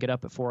 they all get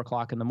up at 4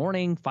 o'clock in the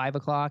morning, 5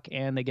 o'clock,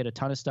 and they get a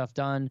ton of stuff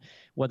done,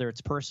 whether it's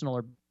personal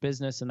or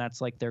business. And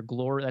that's like their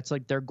glory. That's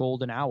like their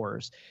golden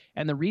hours.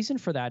 And the reason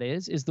for that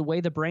is the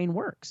way the brain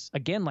works.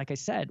 Again, like I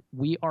said,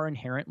 we are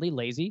inherently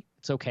lazy.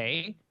 It's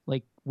okay.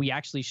 Like, we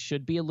actually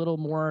should be a little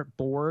more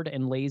bored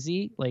and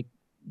lazy. Like,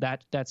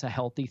 that's a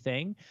healthy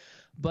thing.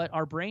 But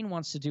our brain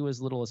wants to do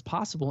as little as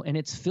possible, and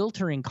it's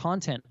filtering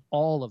content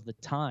all of the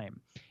time.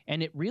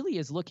 And it really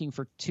is looking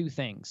for 2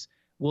 things.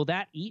 Will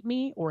that eat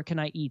me, or can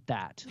I eat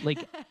that? Like,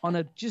 on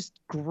a just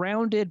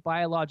grounded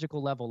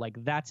biological level,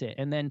 like, that's it.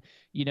 And then,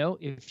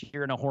 if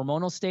you're in a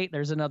hormonal state,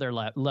 there's another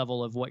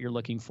level of what you're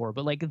looking for.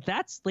 But like,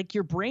 that's like,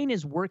 your brain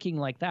is working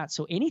like that.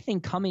 So anything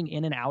coming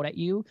in and out at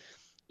you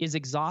is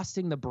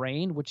exhausting the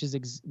brain, which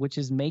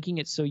is making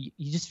it so you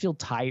just feel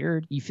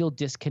tired, you feel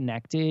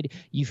disconnected,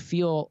 you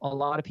feel, a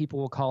lot of people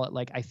will call it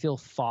like, I feel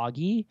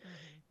foggy.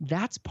 Mm-hmm.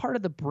 That's part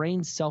of the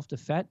brain's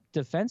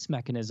self-defense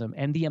mechanism.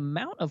 And the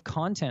amount of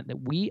content that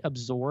we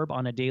absorb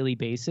on a daily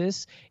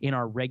basis in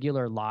our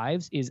regular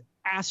lives is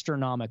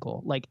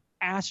astronomical, like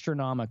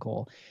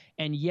astronomical.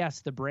 And yes,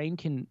 the brain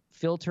can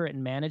filter it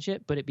and manage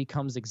it, but it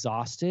becomes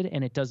exhausted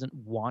and it doesn't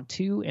want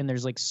to. And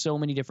there's like so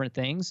many different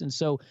things. And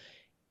so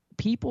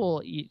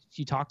people,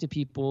 you talk to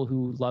people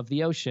who love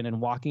the ocean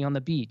and walking on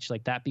the beach,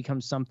 like that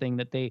becomes something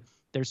that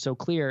they're so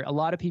clear. A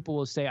lot of people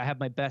will say, I have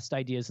my best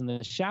ideas in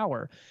the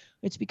shower.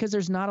 It's because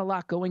there's not a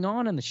lot going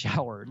on in the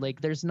shower. Like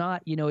there's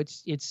not,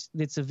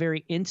 it's a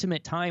very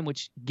intimate time,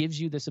 which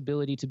gives you this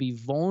ability to be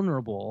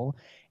vulnerable.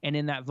 And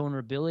in that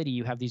vulnerability,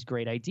 you have these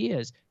great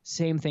ideas.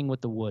 Same thing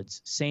with the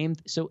woods.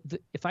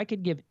 If I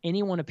could give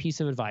anyone a piece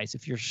of advice,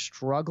 if you're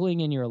struggling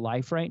in your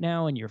life right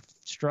now and you're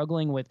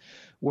struggling with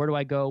where do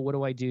I go, what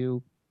do I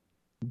do,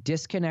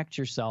 disconnect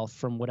yourself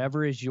from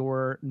whatever is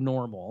your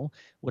normal,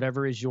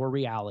 whatever is your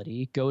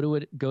reality. Go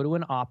to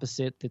an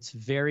opposite that's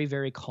very,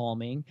 very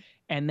calming.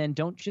 And then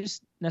don't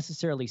just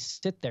necessarily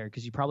sit there,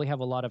 because you probably have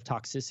a lot of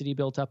toxicity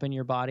built up in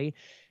your body.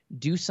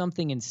 Do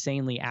something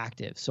insanely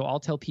active. So I'll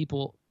tell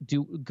people,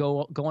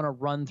 go on a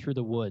run through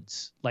the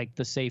woods, like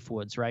the safe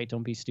woods, right?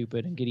 Don't be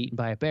stupid and get eaten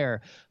by a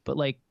bear, but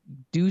like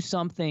do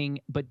something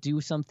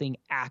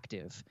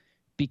active.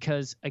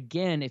 Because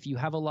again, if you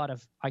have a lot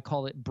of, I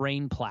call it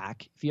brain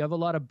plaque, if you have a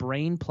lot of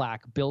brain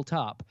plaque built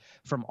up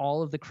from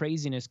all of the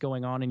craziness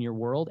going on in your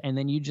world, and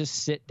then you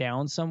just sit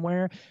down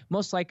somewhere,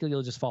 most likely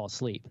you'll just fall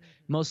asleep.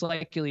 Most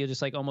likely you'll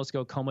just like almost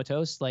go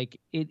comatose. Like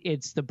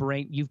it's the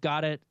brain. You've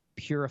got to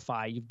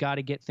purify. You've got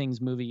to get things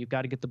moving. You've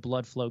got to get the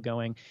blood flow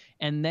going.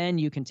 And then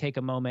you can take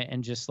a moment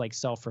and just like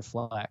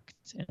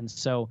self-reflect. And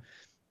so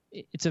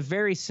it's a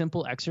very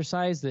simple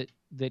exercise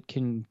that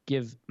can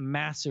give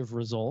massive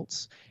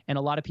results. And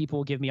a lot of people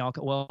will give me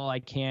well, I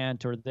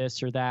can't, or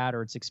this or that,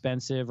 or it's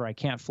expensive, or I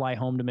can't fly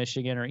home to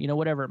Michigan, or,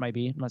 whatever it might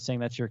be. I'm not saying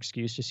that's your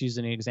excuse, just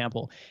using an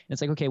example. And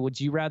it's like, okay, would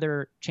you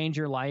rather change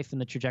your life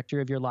and the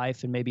trajectory of your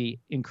life and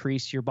maybe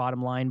increase your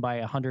bottom line by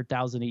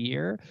 $100,000 a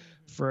year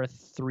for a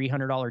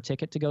 $300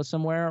 ticket to go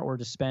somewhere, or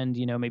to spend,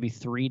 maybe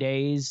 3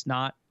 days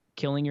not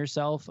killing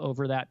yourself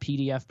over that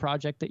PDF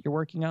project that you're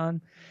working on?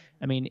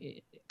 I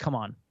mean, come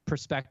on,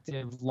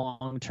 perspective,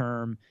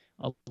 long-term.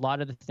 A lot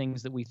of the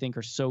things that we think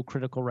are so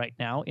critical right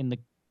now in the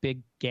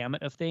big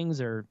gamut of things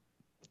are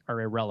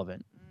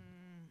irrelevant.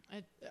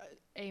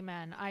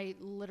 Amen. I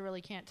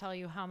literally can't tell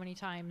you how many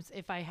times,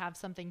 if I have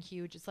something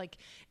huge, it's like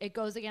it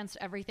goes against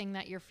everything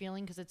that you're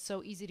feeling, because it's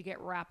so easy to get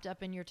wrapped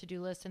up in your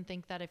to-do list and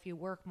think that if you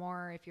work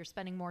more, if you're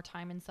spending more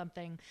time in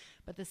something.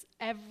 But this,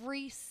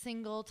 every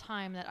single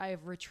time that I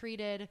have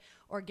retreated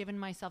or given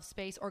myself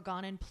space or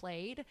gone and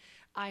played,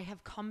 I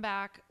have come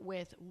back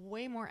with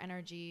way more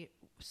energy,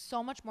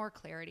 so much more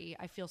clarity.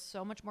 I feel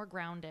so much more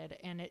grounded,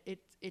 and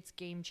it's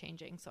game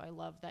changing. So I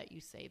love that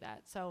you say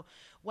that. So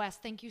Wes,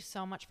 thank you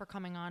so much for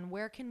coming on.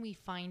 Where can we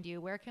find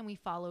you? Where can we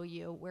follow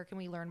you? Where can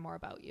we learn more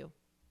about you?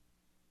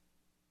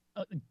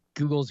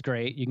 Google's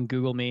great. You can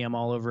Google me. I'm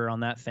all over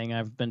on that thing,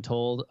 I've been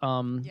told.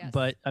 Yes.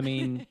 But I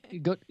mean,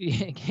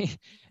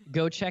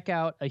 go check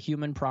out A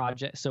Human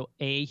Project. So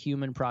A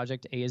Human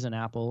Project, A is an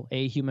apple,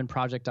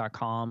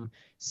 ahumanproject.com.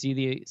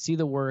 See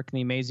the work,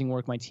 the amazing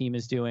work my team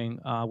is doing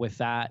with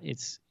that.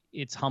 It's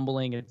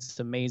humbling. It's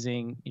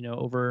amazing.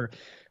 Over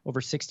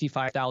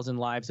 65,000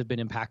 lives have been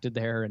impacted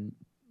there, and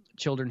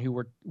children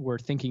who were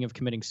thinking of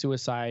committing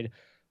suicide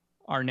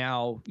are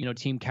now,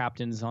 team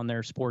captains on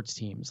their sports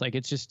teams. Like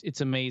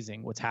it's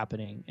amazing what's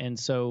happening. And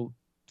so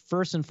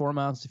first and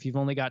foremost, if you've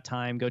only got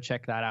time, go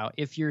check that out.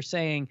 If you're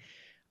saying,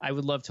 I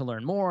would love to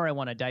learn more, I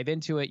want to dive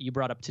into it, you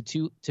brought up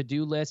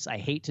to-do lists. I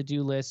hate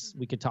to-do lists.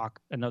 We could talk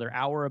another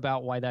hour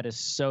about why that is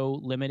so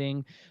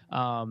limiting.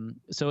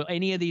 So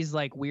any of these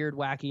like weird,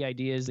 wacky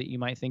ideas that you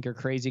might think are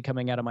crazy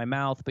coming out of my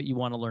mouth, but you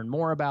want to learn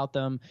more about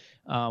them,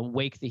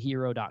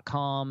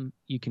 wakethehero.com.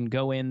 You can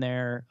go in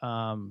there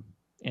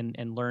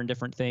and learn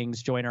different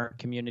things, join our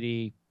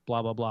community,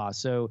 blah, blah, blah.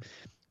 So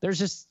there's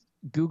just,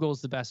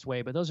 Google's the best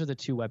way, but those are the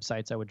two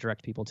websites I would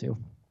direct people to.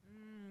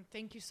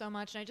 Thank you so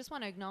much. And I just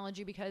want to acknowledge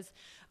you, because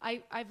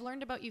I've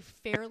learned about you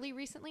fairly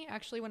recently.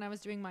 Actually, when I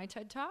was doing my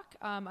TED Talk,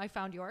 I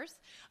found yours.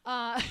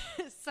 And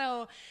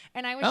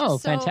I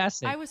was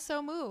fantastic. I was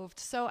so moved.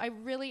 So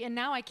and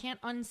now I can't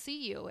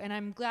unsee you. And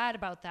I'm glad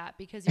about that,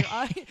 because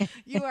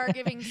you are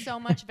giving so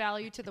much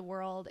value to the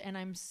world. And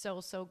I'm so,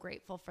 so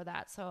grateful for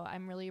that. So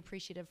I'm really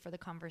appreciative for the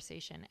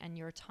conversation and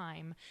your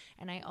time.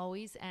 And I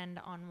always end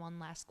on one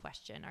last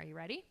question. Are you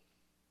ready?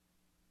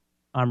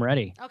 I'm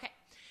ready. Okay.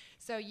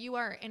 So you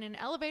are in an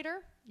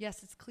elevator.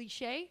 Yes, it's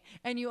cliche.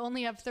 And you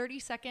only have 30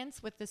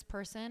 seconds with this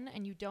person,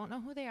 and you don't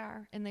know who they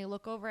are. And they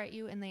look over at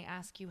you and they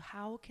ask you,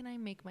 how can I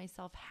make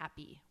myself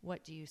happy?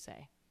 What do you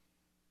say?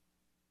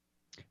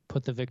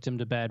 Put the victim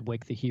to bed,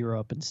 wake the hero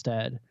up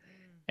instead.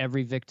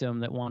 Every hero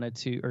that wanted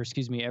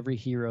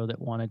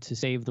to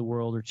save the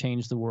world or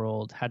change the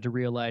world had to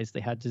realize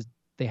they had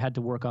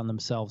to work on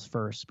themselves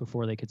first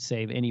before they could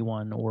save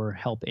anyone or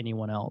help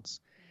anyone else.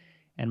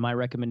 And my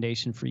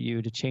recommendation for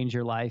you to change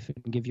your life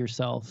and give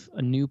yourself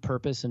a new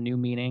purpose, a new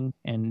meaning,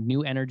 and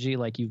new energy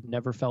like you've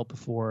never felt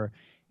before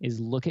is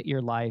look at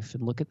your life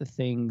and look at the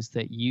things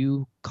that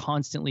you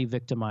constantly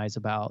victimize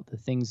about, the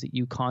things that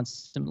you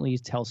constantly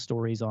tell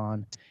stories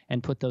on,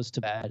 and put those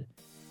to bed.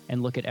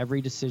 And look at every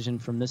decision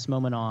from this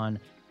moment on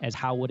as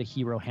how would a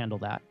hero handle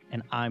that?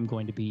 And I'm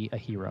going to be a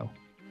hero.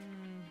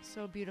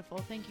 So beautiful.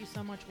 Thank you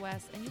so much,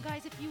 Wes. And you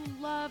guys, if you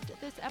loved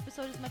this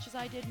episode as much as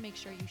I did, make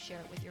sure you share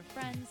it with your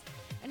friends.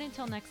 And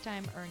until next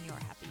time, earn your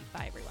happy.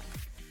 Bye, everyone.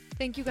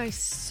 Thank you guys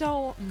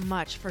so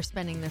much for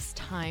spending this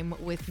time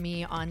with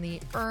me on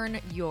the Earn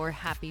Your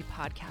Happy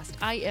podcast.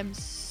 I am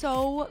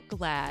so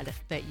glad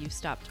that you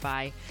stopped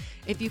by.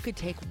 If you could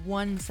take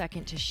 1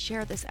 second to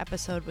share this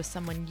episode with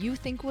someone you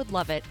think would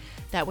love it,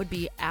 that would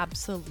be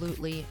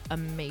absolutely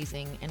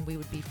amazing, and we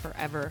would be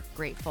forever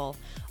grateful.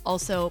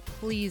 Also,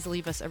 please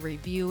leave us a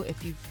review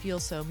if you feel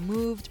so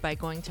moved by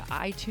going to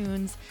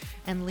iTunes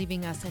and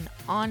leaving us an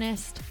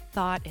honest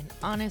thought, an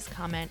honest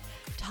comment.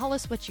 Tell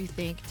us what you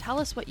think. Tell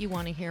us what you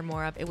want to hear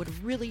more of. It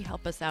would really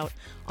help us out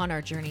on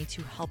our journey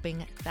to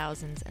helping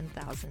thousands and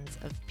thousands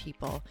of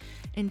people.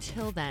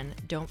 Until then,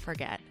 don't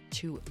forget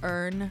to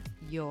earn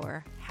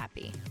your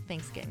happy.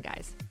 Thanks again,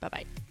 guys.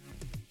 Bye-bye.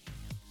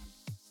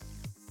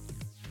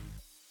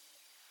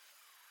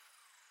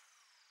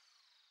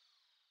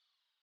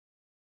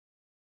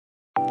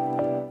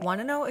 Want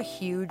to know a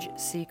huge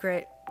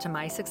secret to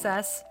my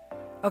success?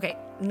 Okay,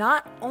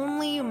 not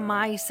only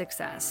my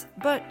success,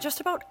 but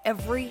just about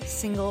every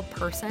single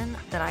person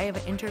that I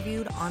have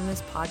interviewed on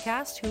this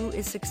podcast who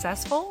is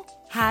successful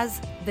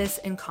has this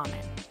in common.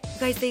 You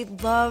guys, they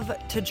love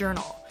to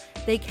journal.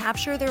 They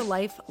capture their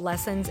life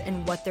lessons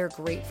and what they're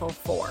grateful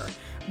for.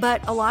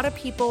 But a lot of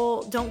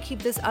people don't keep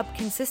this up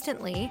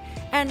consistently,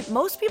 and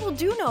most people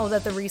do know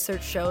that the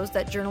research shows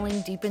that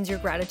journaling deepens your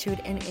gratitude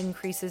and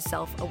increases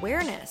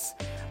self-awareness.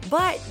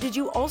 But did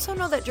you also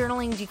know that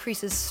journaling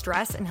decreases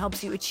stress and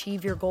helps you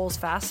achieve your goals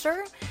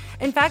faster?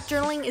 In fact,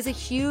 journaling is a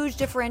huge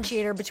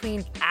differentiator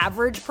between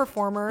average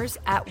performers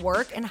at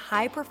work and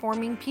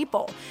high-performing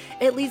people.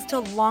 It leads to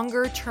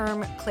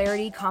longer-term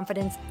clarity,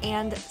 confidence,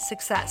 and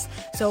success.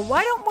 So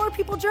why don't more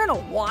people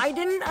journal? Why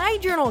didn't I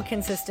journal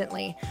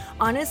consistently?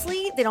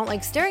 Honestly, they don't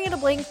like staring at a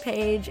blank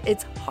page.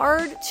 It's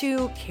hard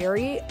to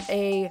carry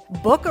a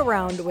book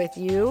around with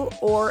you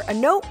or a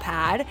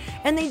notepad,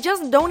 and they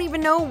just don't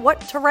even know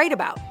what to write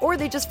about, or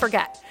they just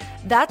forget.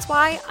 That's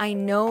why I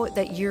know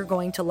that you're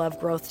going to love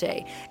Growth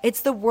Day.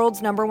 It's the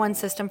world's #1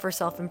 system for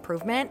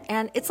self-improvement,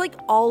 and it's like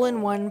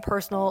all-in-one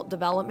personal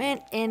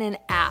development in an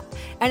app.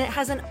 And it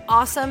has an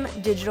awesome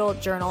digital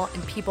journal,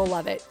 and people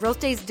love it. Growth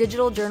Day's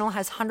digital journal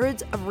has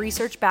hundreds of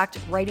research-backed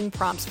writing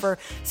prompts for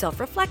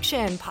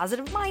self-reflection,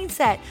 positive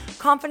mindset,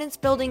 confidence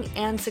building,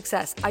 and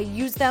success. I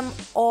use them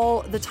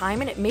all the time,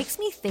 and it makes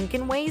me think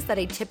in ways that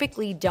I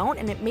typically don't,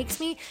 and it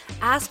makes me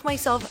ask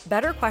myself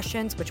better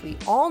questions, which we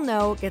all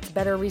know gets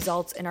better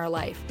results in our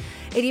life.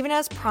 It even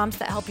has prompts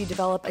that help you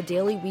develop a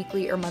daily,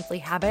 weekly, or monthly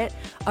habit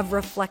of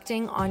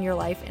reflecting on your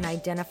life and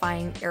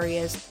identifying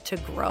areas to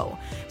grow.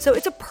 So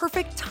it's a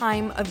perfect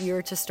time of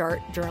year to start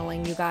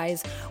journaling, you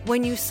guys.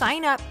 When you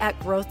sign up at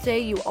Growth Day,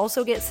 you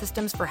also get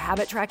systems for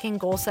habit tracking,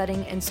 goal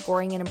setting, and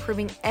scoring, and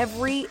improving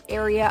every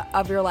area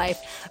of your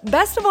life.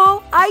 Best of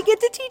all, I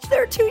get to teach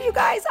there too, you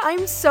guys.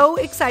 I'm so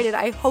excited.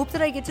 I hope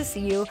that I get to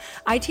see you.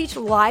 I teach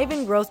live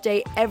in Growth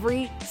Day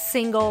every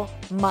single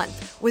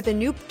month with a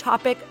new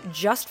topic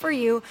just for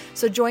you.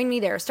 So join me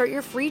there. Start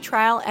your free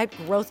trial at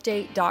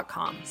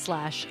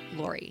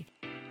growthday.com/Lori.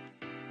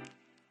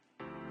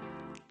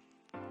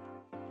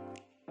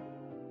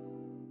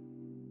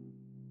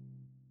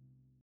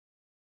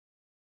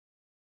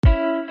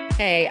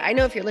 Hey, I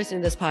know if you're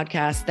listening to this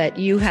podcast that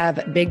you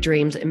have big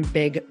dreams and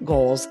big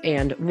goals.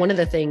 And one of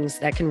the things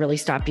that can really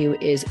stop you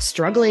is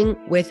struggling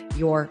with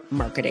your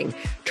marketing.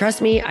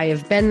 Trust me, I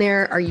have been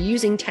there. Are you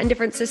using 10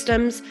 different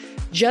systems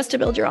just to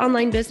build your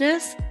online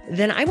business?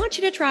 Then I want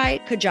you to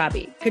try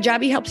Kajabi.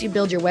 Kajabi helps you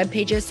build your web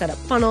pages, set up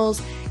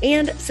funnels,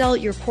 and sell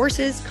your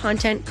courses,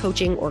 content,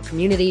 coaching, or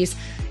communities.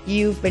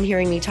 You've been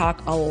hearing me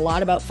talk a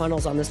lot about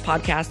funnels on this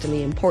podcast and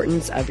the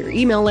importance of your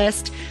email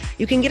list.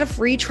 You can get a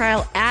free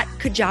trial at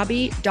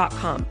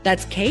kajabi.com.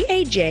 That's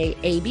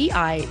Kajabi.com.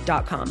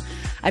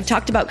 I've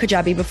talked about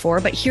Kajabi before,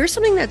 but here's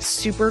something that's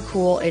super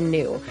cool and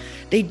new.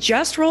 They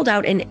just rolled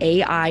out an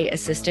AI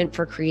assistant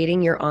for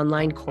creating your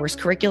online course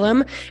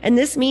curriculum. And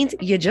this means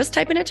you just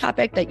type in a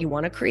topic that you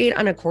want to create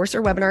on a course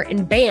or webinar,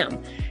 and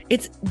bam,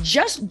 it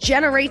just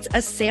generates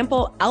a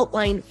sample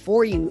outline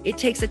for you. It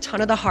takes a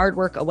ton of the hard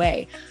work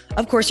away.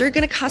 Of course, you're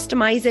going to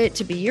customize it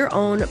to be your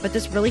own, but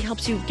this really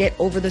helps you get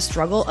over the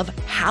struggle of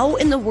how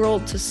in the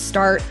world to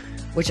start,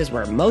 which is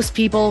where most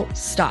people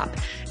stop.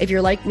 If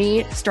you're like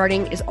me,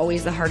 starting is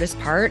always the hardest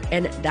part,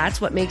 and that's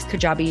what makes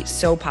Kajabi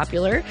so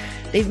popular.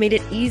 They've made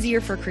it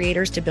easier for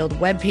creators to build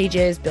web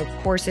pages, build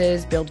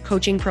courses, build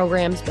coaching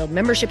programs, build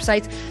membership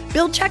sites,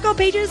 build checkout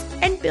pages,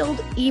 and build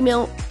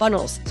email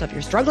funnels. So if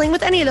you're struggling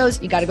with any of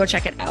those, you got to go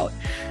check it out.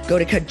 Go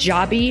to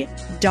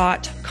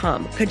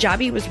Kajabi.com.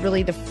 Kajabi was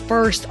really the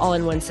first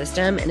all-in-one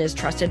system and is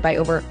trusted by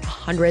over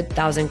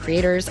 100,000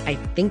 creators. I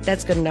think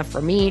that's good enough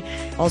for me.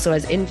 Also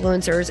has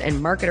influencers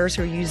and marketers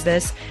who use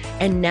this.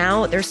 And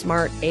now their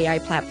smart AI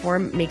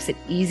platform makes it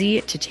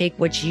easy to take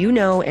what you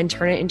know and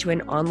turn it into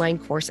an online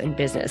course and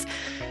business.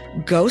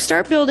 Go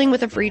start building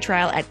with a free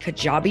trial at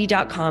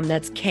Kajabi.com.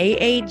 That's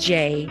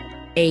Kajabi.com.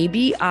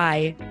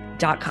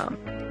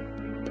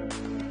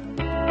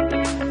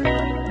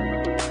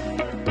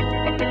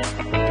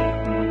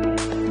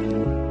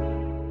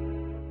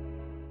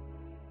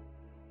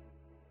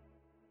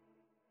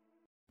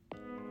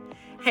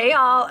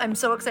 y'all. I'm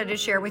so excited to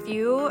share with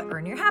you,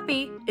 Earn Your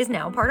Happy is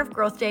now part of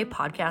Growth Day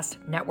Podcast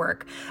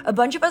Network. A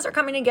bunch of us are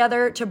coming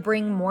together to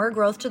bring more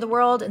growth to the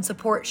world and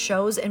support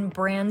shows and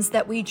brands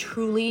that we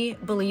truly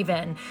believe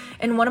in.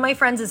 And one of my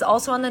friends is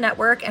also on the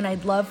network, and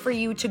I'd love for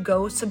you to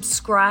go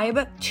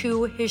subscribe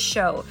to his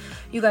show.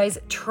 You guys,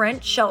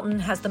 Trent Shelton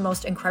has the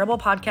most incredible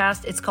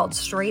podcast. It's called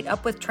Straight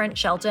Up with Trent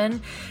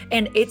Shelton,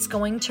 and it's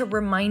going to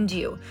remind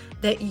you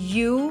that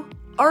you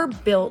are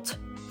built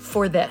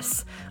for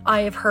this.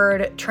 I have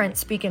heard Trent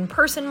speak in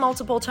person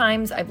multiple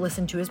times. I've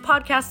listened to his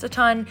podcast a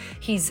ton.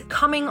 He's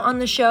coming on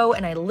the show,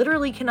 and I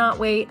literally cannot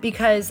wait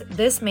because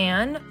this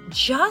man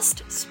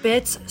just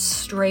spits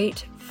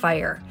straight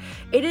fire.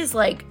 It is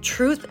like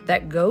truth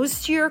that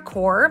goes to your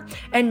core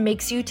and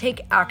makes you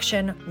take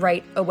action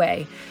right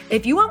away.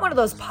 If you want one of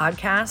those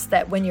podcasts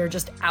that when you're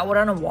just out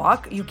on a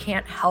walk, you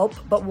can't help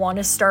but want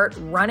to start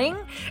running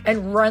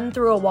and run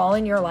through a wall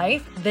in your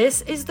life,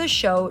 this is the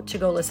show to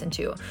go listen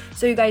to.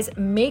 So you guys,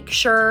 make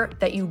sure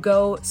that you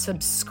go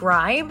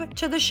subscribe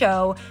to the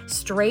show,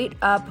 Straight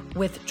Up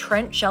with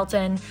Trent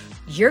Shelton.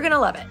 You're going to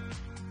love it.